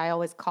offer, but I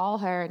always call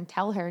her and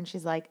tell her, and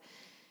she's like,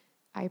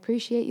 I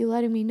appreciate you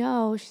letting me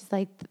know. She's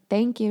like,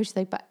 thank you. She's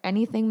like, but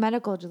anything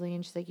medical,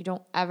 Jillian, she's like, you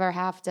don't ever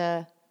have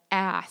to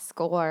ask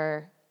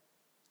or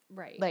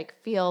Right. like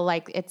feel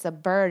like it's a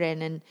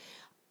burden. And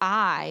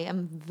I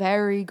am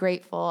very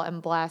grateful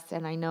and blessed.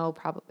 And I know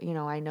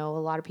I know a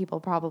lot of people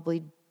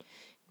probably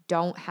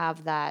don't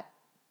have that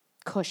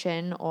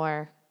cushion,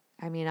 or,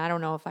 I mean, I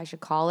don't know if I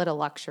should call it a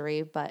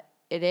luxury, but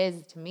it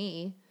is to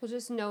me. Well,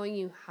 just knowing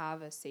you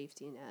have a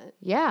safety net.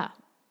 Yeah.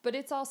 But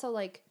it's also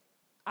like,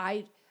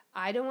 I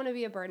don't want to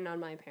be a burden on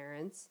my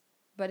parents,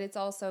 but it's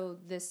also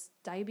this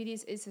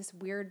diabetes is this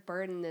weird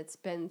burden that's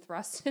been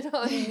thrusted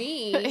on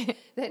me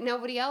that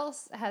nobody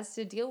else has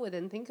to deal with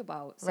and think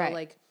about. So Right.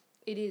 like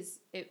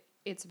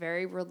it's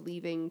very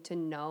relieving to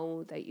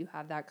know that you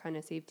have that kind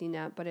of safety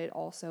net, but it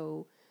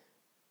also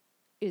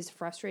is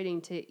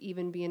frustrating to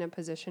even be in a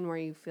position where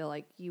you feel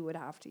like you would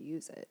have to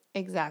use it.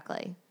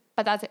 Exactly.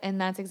 But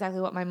that's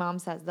exactly what my mom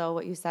says, though,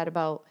 what you said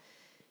about,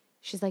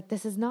 she's like,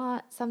 this is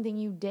not something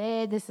you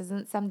did. This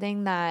isn't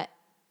something that,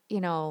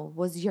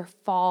 was your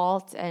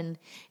fault. And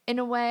in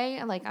a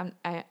way, like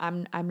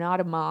I'm not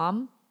a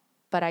mom,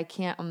 but I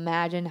can't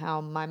imagine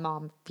how my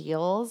mom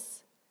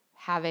feels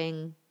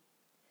having,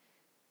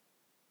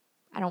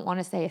 I don't want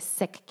to say a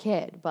sick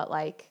kid, but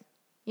like,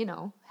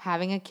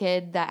 having a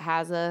kid that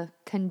has a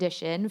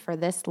condition for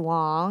this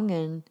long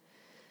and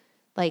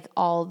like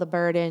all the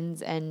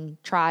burdens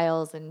and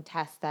trials and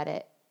tests that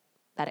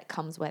it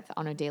comes with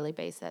on a daily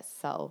basis.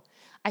 So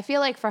I feel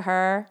like for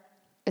her,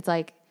 it's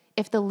like,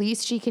 if the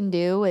least she can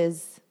do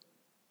is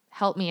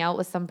help me out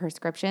with some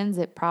prescriptions,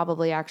 it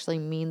probably actually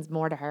means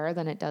more to her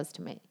than it does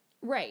to me.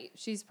 Right.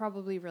 She's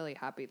probably really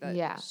happy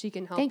that she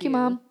can help Thank you,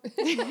 Mom.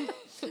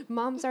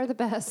 Moms are the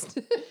best.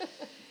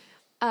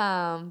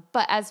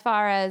 But as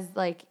far as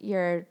like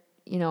your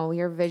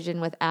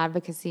vision with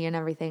advocacy and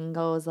everything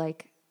goes,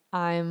 like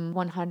I'm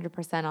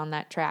 100% on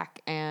that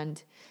track.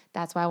 And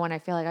that's why when I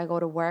feel like I go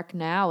to work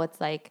now,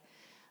 it's like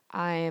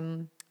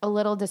I'm a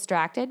little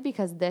distracted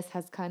because this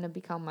has kind of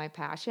become my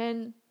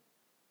passion,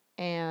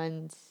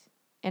 and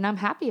I'm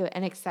happy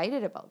and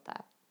excited about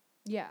that.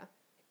 Yeah.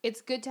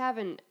 It's good to have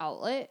an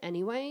outlet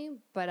anyway,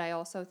 but I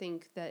also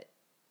think that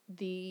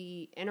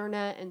the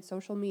internet and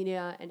social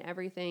media and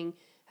everything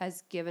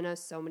has given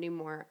us so many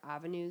more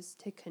avenues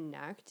to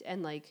connect,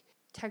 and like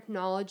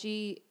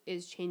technology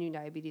is changing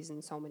diabetes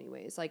in so many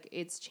ways. Like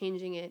it's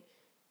changing it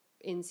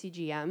in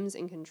CGMs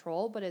and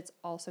control, but it's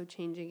also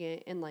changing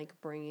it in like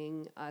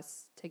bringing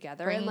us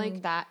together and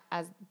like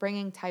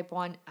bringing type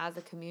 1 as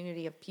a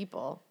community of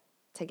people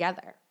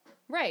together.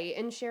 Right.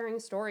 And sharing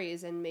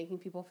stories and making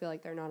people feel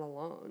like they're not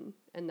alone.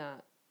 And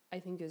that I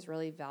think is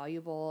really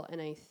valuable,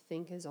 and I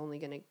think is only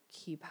going to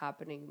keep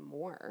happening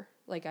more.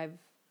 Like I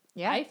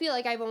feel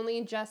like I've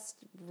only just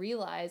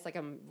realized, like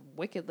I'm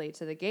wicked late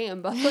to the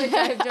game, but like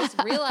I've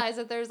just realized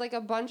that there's like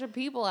a bunch of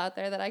people out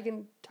there that I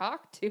can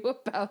talk to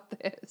about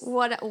this.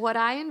 What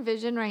I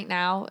envision right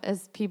now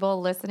is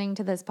people listening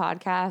to this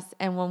podcast,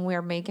 and when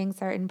we're making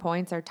certain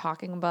points or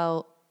talking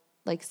about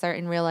like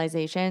certain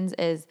realizations,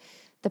 is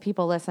the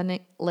people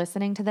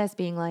listening to this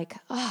being like,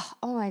 oh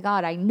my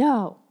God, I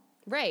know.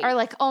 Right. Or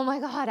like, oh my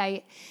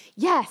God,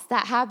 yes,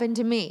 that happened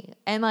to me.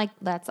 And like,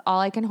 that's all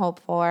I can hope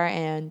for.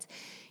 And,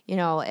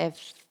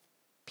 if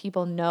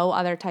people know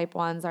other type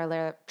 1s, or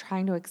they're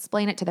trying to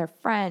explain it to their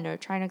friend or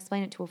trying to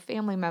explain it to a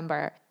family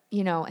member,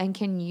 and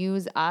can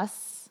use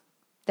us,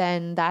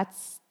 then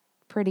that's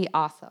pretty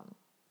awesome.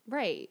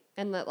 Right.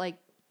 And that like,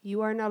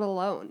 you are not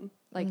alone.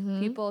 Like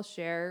people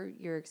share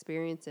your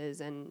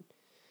experiences, and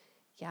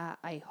yeah,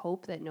 I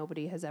hope that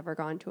nobody has ever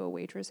gone to a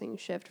waitressing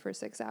shift for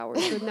 6 hours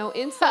with no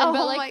insulin.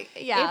 But like,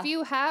 if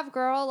you have,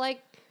 girl,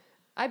 like,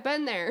 I've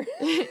been there.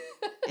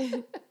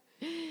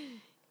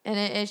 And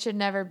it should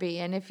never be.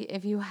 And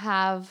if you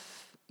have,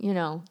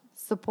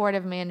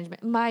 supportive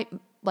management, my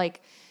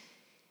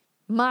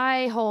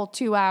whole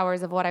 2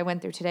 hours of what I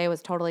went through today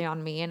was totally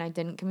on me, and I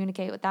didn't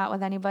communicate with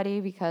anybody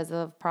because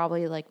of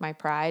probably like my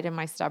pride and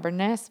my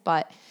stubbornness.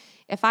 But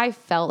if I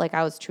felt like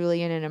I was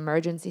truly in an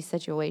emergency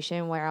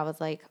situation where I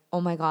was like,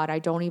 oh my God, I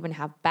don't even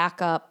have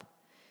backup.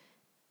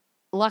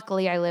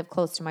 Luckily, I live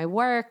close to my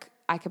work.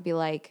 I could be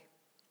like,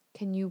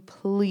 can you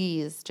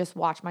please just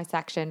watch my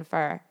section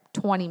for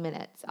 20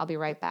 minutes? I'll be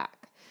right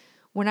back.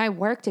 When I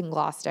worked in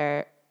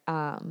Gloucester,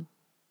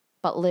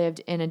 but lived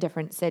in a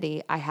different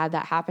city, I had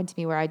that happen to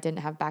me where I didn't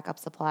have backup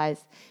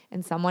supplies.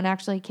 And someone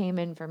actually came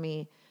in for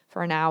me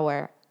for an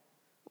hour,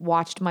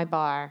 watched my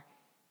bar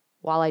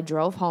while I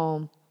drove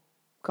home,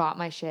 got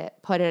my shit,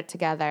 put it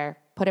together,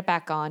 put it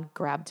back on,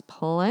 grabbed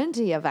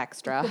plenty of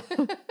extra,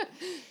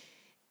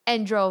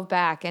 and drove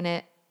back.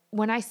 And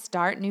when I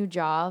start new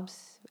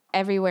jobs,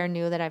 everywhere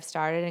new that I've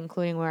started,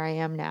 including where I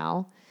am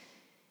now,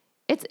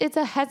 it's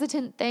a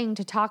hesitant thing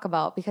to talk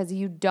about because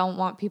you don't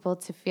want people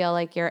to feel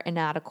like you're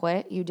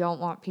inadequate. You don't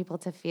want people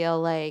to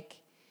feel like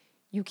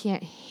you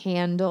can't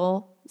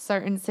handle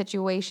certain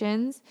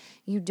situations.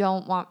 You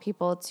don't want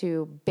people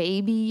to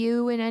baby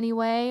you in any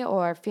way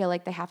or feel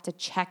like they have to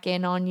check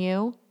in on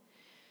you.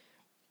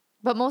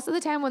 But most of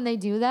the time when they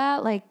do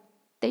that, like,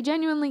 they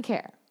genuinely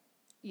care.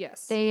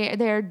 Yes.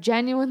 They're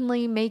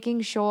genuinely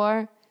making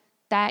sure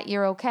that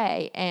you're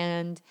okay.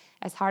 And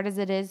as hard as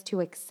it is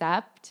to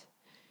accept,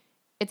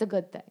 it's a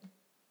good thing.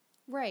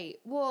 Right.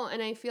 Well,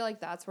 and I feel like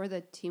that's where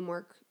the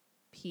teamwork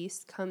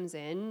piece comes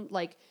in.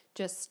 Like,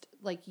 just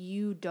like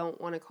you don't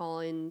want to call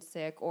in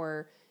sick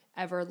or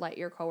ever let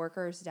your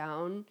coworkers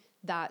down.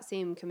 That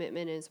same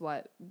commitment is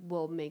what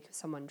will make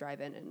someone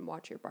drive in and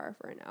watch your bar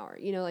for an hour.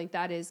 You know, like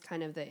that is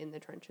kind of the in the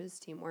trenches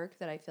teamwork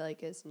that I feel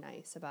like is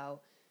nice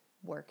about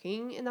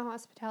working in the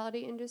hospitality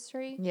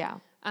industry. Yeah.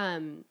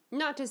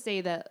 Not to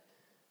say that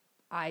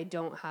I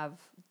don't have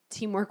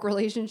teamwork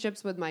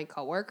relationships with my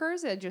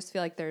coworkers. I just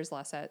feel like there's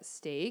less at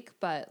stake.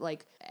 But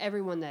like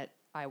everyone that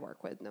I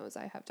work with knows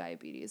I have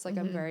diabetes. Like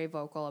I'm very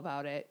vocal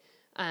about it.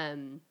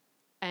 And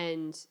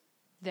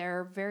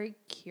they're very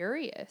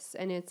curious,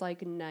 and it's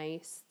like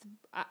nice.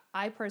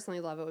 I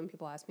personally love it when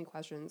people ask me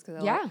questions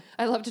because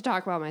I love to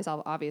talk about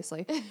myself,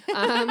 obviously. So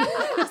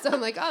I'm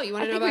like, oh, you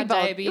want to know about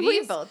diabetes?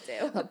 We both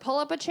do. Pull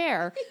up a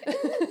chair.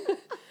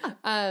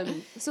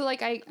 So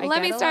like I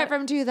let me start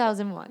from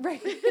 2001.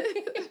 Right.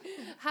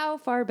 How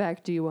far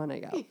back do you want to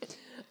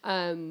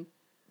go?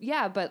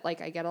 Yeah, but like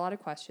I get a lot of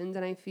questions,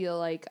 and I feel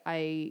like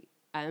I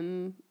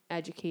am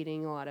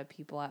educating a lot of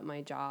people at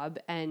my job.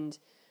 And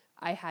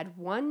I had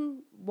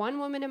one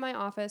woman in my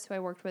office who I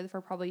worked with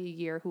for probably a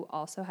year who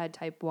also had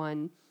type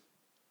 1,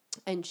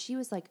 and she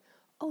was like,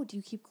 oh, do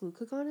you keep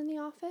glucagon in the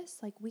office?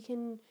 Like we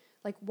can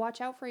like watch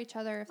out for each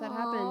other if that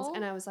happens.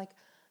 And I was like,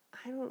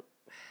 I don't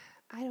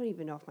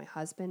even know if my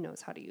husband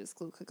knows how to use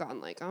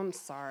glucagon. Like, I'm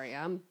sorry,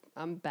 I'm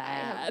bad.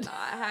 I have not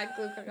had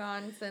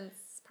glucagon since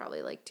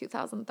probably like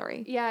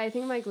 2003. Yeah, I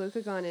think my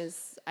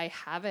glucagon I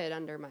have it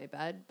under my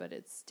bed, but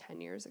it's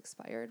 10 years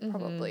expired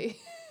probably.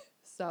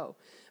 So,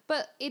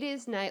 but it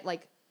is nice.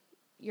 Like,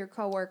 your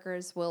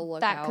coworkers will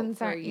look out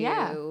for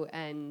you,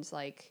 and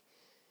like,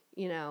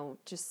 you know,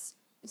 just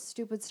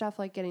stupid stuff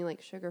like getting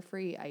like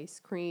sugar-free ice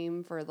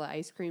cream for the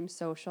ice cream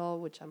social,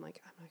 which I'm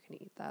like, I'm not gonna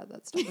eat that.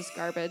 That stuff is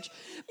garbage.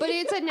 But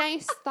it's a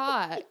nice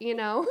thought, you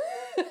know.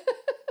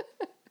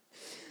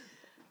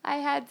 I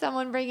had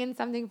someone bring in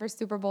something for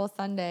Super Bowl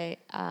Sunday,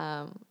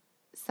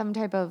 some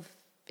type of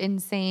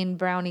insane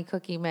brownie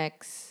cookie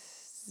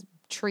mix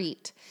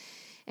treat,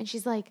 and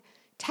she's like,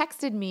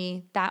 texted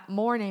me that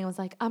morning, was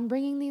like, I'm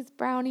bringing these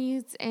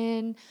brownies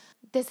and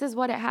this is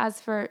what it has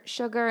for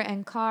sugar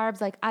and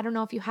carbs. Like, I don't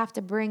know if you have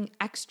to bring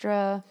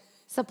extra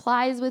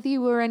supplies with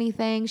you or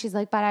anything. She's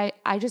like, but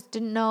I just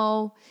didn't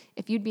know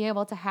if you'd be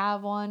able to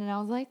have one. And I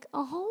was like,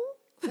 oh,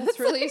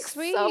 that's really like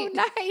sweet. So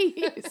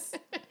nice.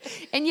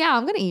 And yeah,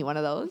 I'm going to eat one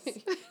of those.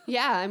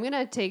 Yeah, I'm going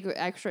to take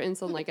extra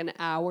insulin like an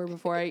hour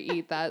before I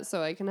eat that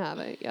so I can have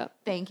it. Yep.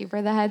 Thank you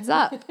for the heads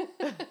up.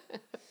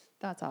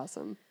 That's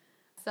awesome.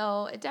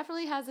 So it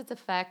definitely has its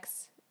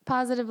effects,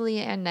 positively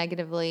and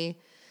negatively.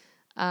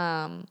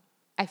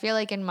 I feel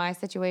like in my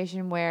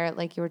situation where,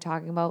 like you were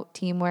talking about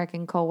teamwork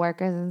and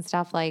coworkers and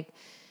stuff, like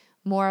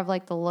more of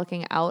like the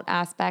looking out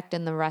aspect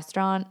in the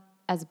restaurant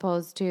as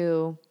opposed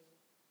to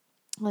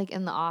like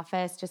in the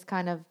office, just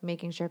kind of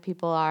making sure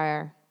people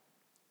are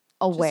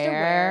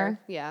aware.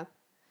 Yeah.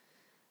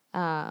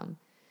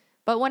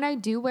 But when I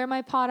do wear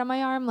my pod on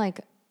my arm, like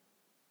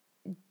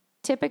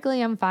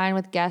typically I'm fine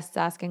with guests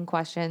asking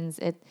questions.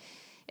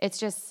 It's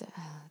just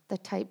the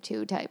type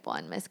 2, type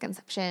 1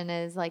 misconception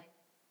is like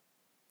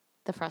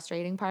the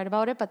frustrating part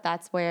about it, but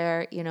that's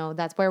where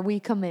we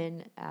come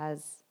in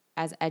as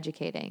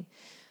educating.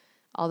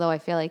 Although I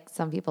feel like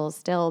some people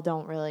still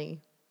don't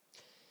really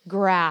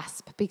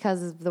grasp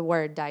because of the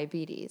word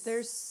diabetes.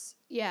 There's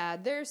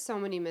so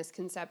many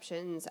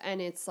misconceptions, and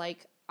it's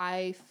like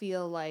I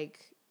feel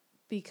like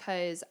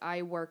because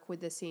I work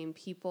with the same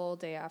people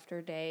day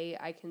after day,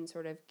 I can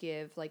sort of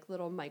give like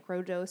little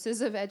micro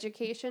doses of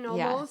education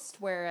almost. Yes.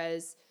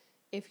 Whereas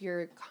if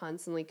you're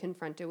constantly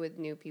confronted with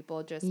new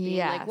people, just being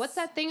like, what's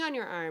that thing on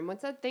your arm?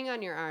 What's that thing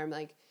on your arm?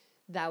 Like,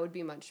 that would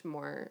be much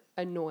more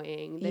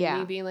annoying than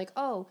me being like,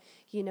 oh,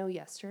 you know,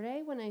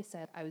 yesterday when I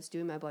said I was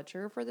doing my blood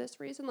sugar for this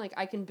reason, like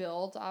I can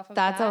build off of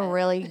that. That's a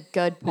really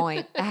good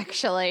point,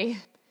 actually.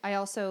 I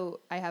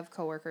have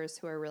coworkers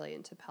who are really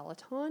into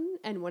Peloton,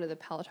 and one of the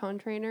Peloton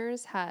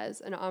trainers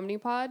has an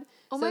Omnipod.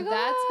 Oh my God.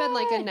 That's been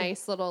like a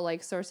nice little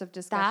like source of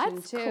discussion.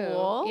 That's too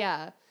cool.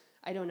 Yeah.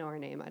 I don't know her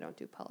name. I don't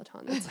do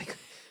Peloton. That's like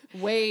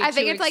way I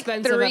think too it's like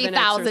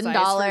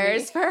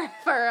 $3,000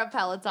 for a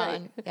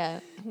Peloton. Right. Yeah.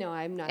 No,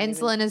 I'm not.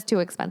 Insulin is too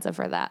expensive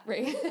for that.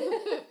 Right.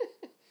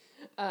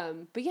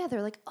 But yeah,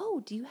 they're like,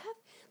 oh,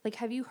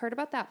 have you heard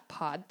about that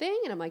pod thing?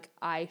 And I'm like,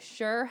 I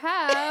sure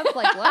have.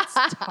 Like, let's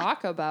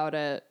talk about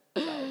it.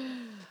 So,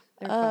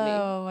 they're funny.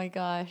 Oh my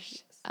gosh.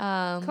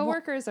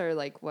 Coworkers are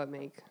like what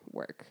make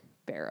work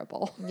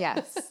bearable.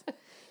 Yes.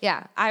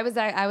 Yeah. I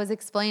was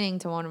explaining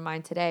to one of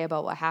mine today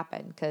about what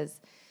happened because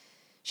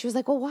she was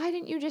like, well, why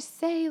didn't you just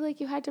say like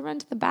you had to run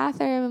to the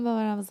bathroom? And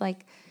I was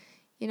like,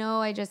 you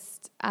know,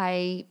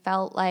 I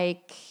felt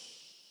like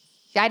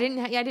I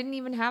didn't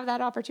even have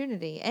that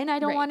opportunity, and I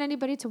don't want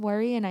anybody to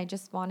worry. And I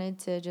just wanted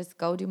to just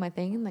go do my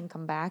thing and then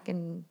come back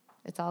and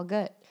It's all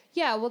good.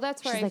 Yeah, well,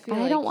 that's where She's I like, feel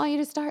but I don't want you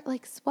to start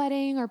like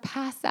sweating or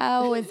pass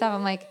out and stuff.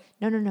 I'm like,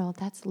 no,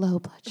 that's low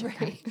blood sugar.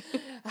 Right.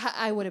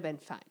 I would have been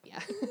fine. Yeah.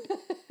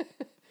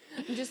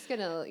 I'm just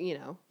gonna,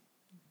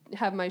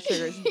 have my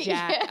sugars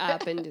jack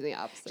up and do the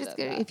opposite. Just of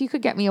that. if you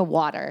could get me a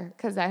water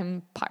because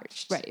I'm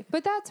parched. Right.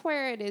 But that's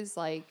where it is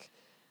like,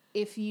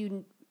 if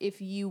you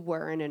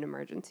were in an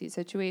emergency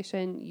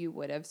situation, you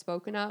would have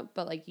spoken up,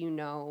 but like,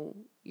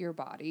 your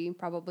body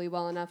probably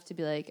well enough to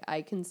be like,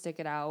 I can stick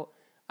it out.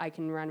 I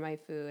can run my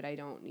food. I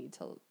don't need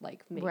to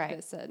like make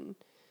this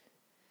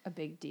a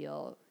big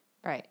deal.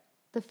 Right.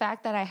 The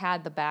fact that I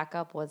had the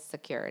backup was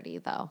security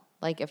though.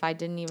 Like if I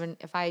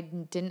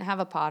didn't have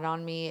a pod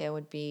on me, it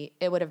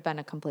would have been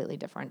a completely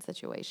different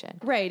situation.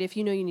 Right. If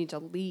you need to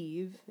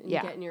leave and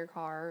get in your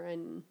car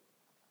and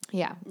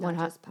not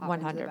just pop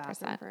into the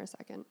bathroom for a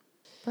second.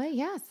 But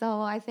yeah, so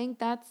I think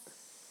that's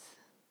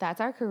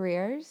our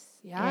careers.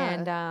 Yeah.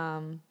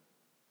 And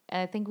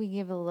I think we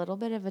gave a little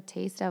bit of a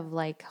taste of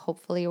like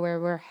hopefully where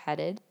we're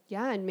headed.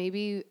 Yeah, and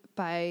maybe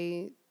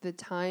by the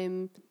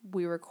time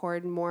we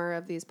record more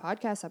of these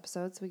podcast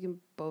episodes, we can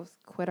both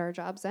quit our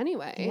jobs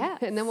anyway. Yeah.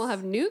 And then we'll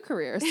have new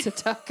careers to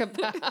talk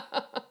about.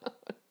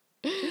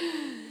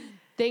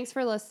 Thanks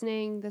for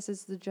listening. This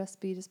is the Just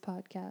Beat Us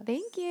podcast.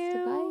 Thank you.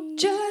 Goodbye.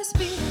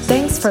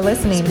 Thanks for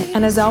listening,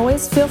 and as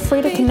always, feel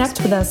free to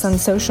connect with us on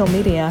social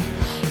media.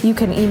 You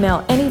can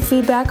email any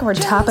feedback or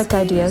topic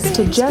ideas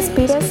to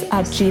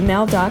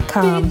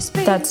justbeatus@gmail.com.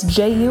 That's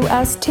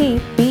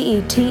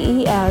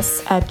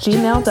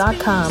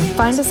JUSTBETES@gmail.com.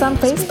 Find us on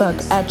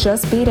Facebook at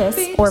Just Beat Us,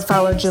 or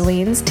follow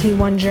Jolene's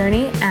T1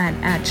 Journey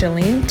at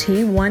Jolene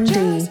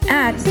T1D,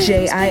 at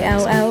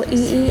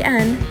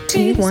JILLEEN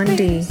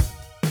T1D.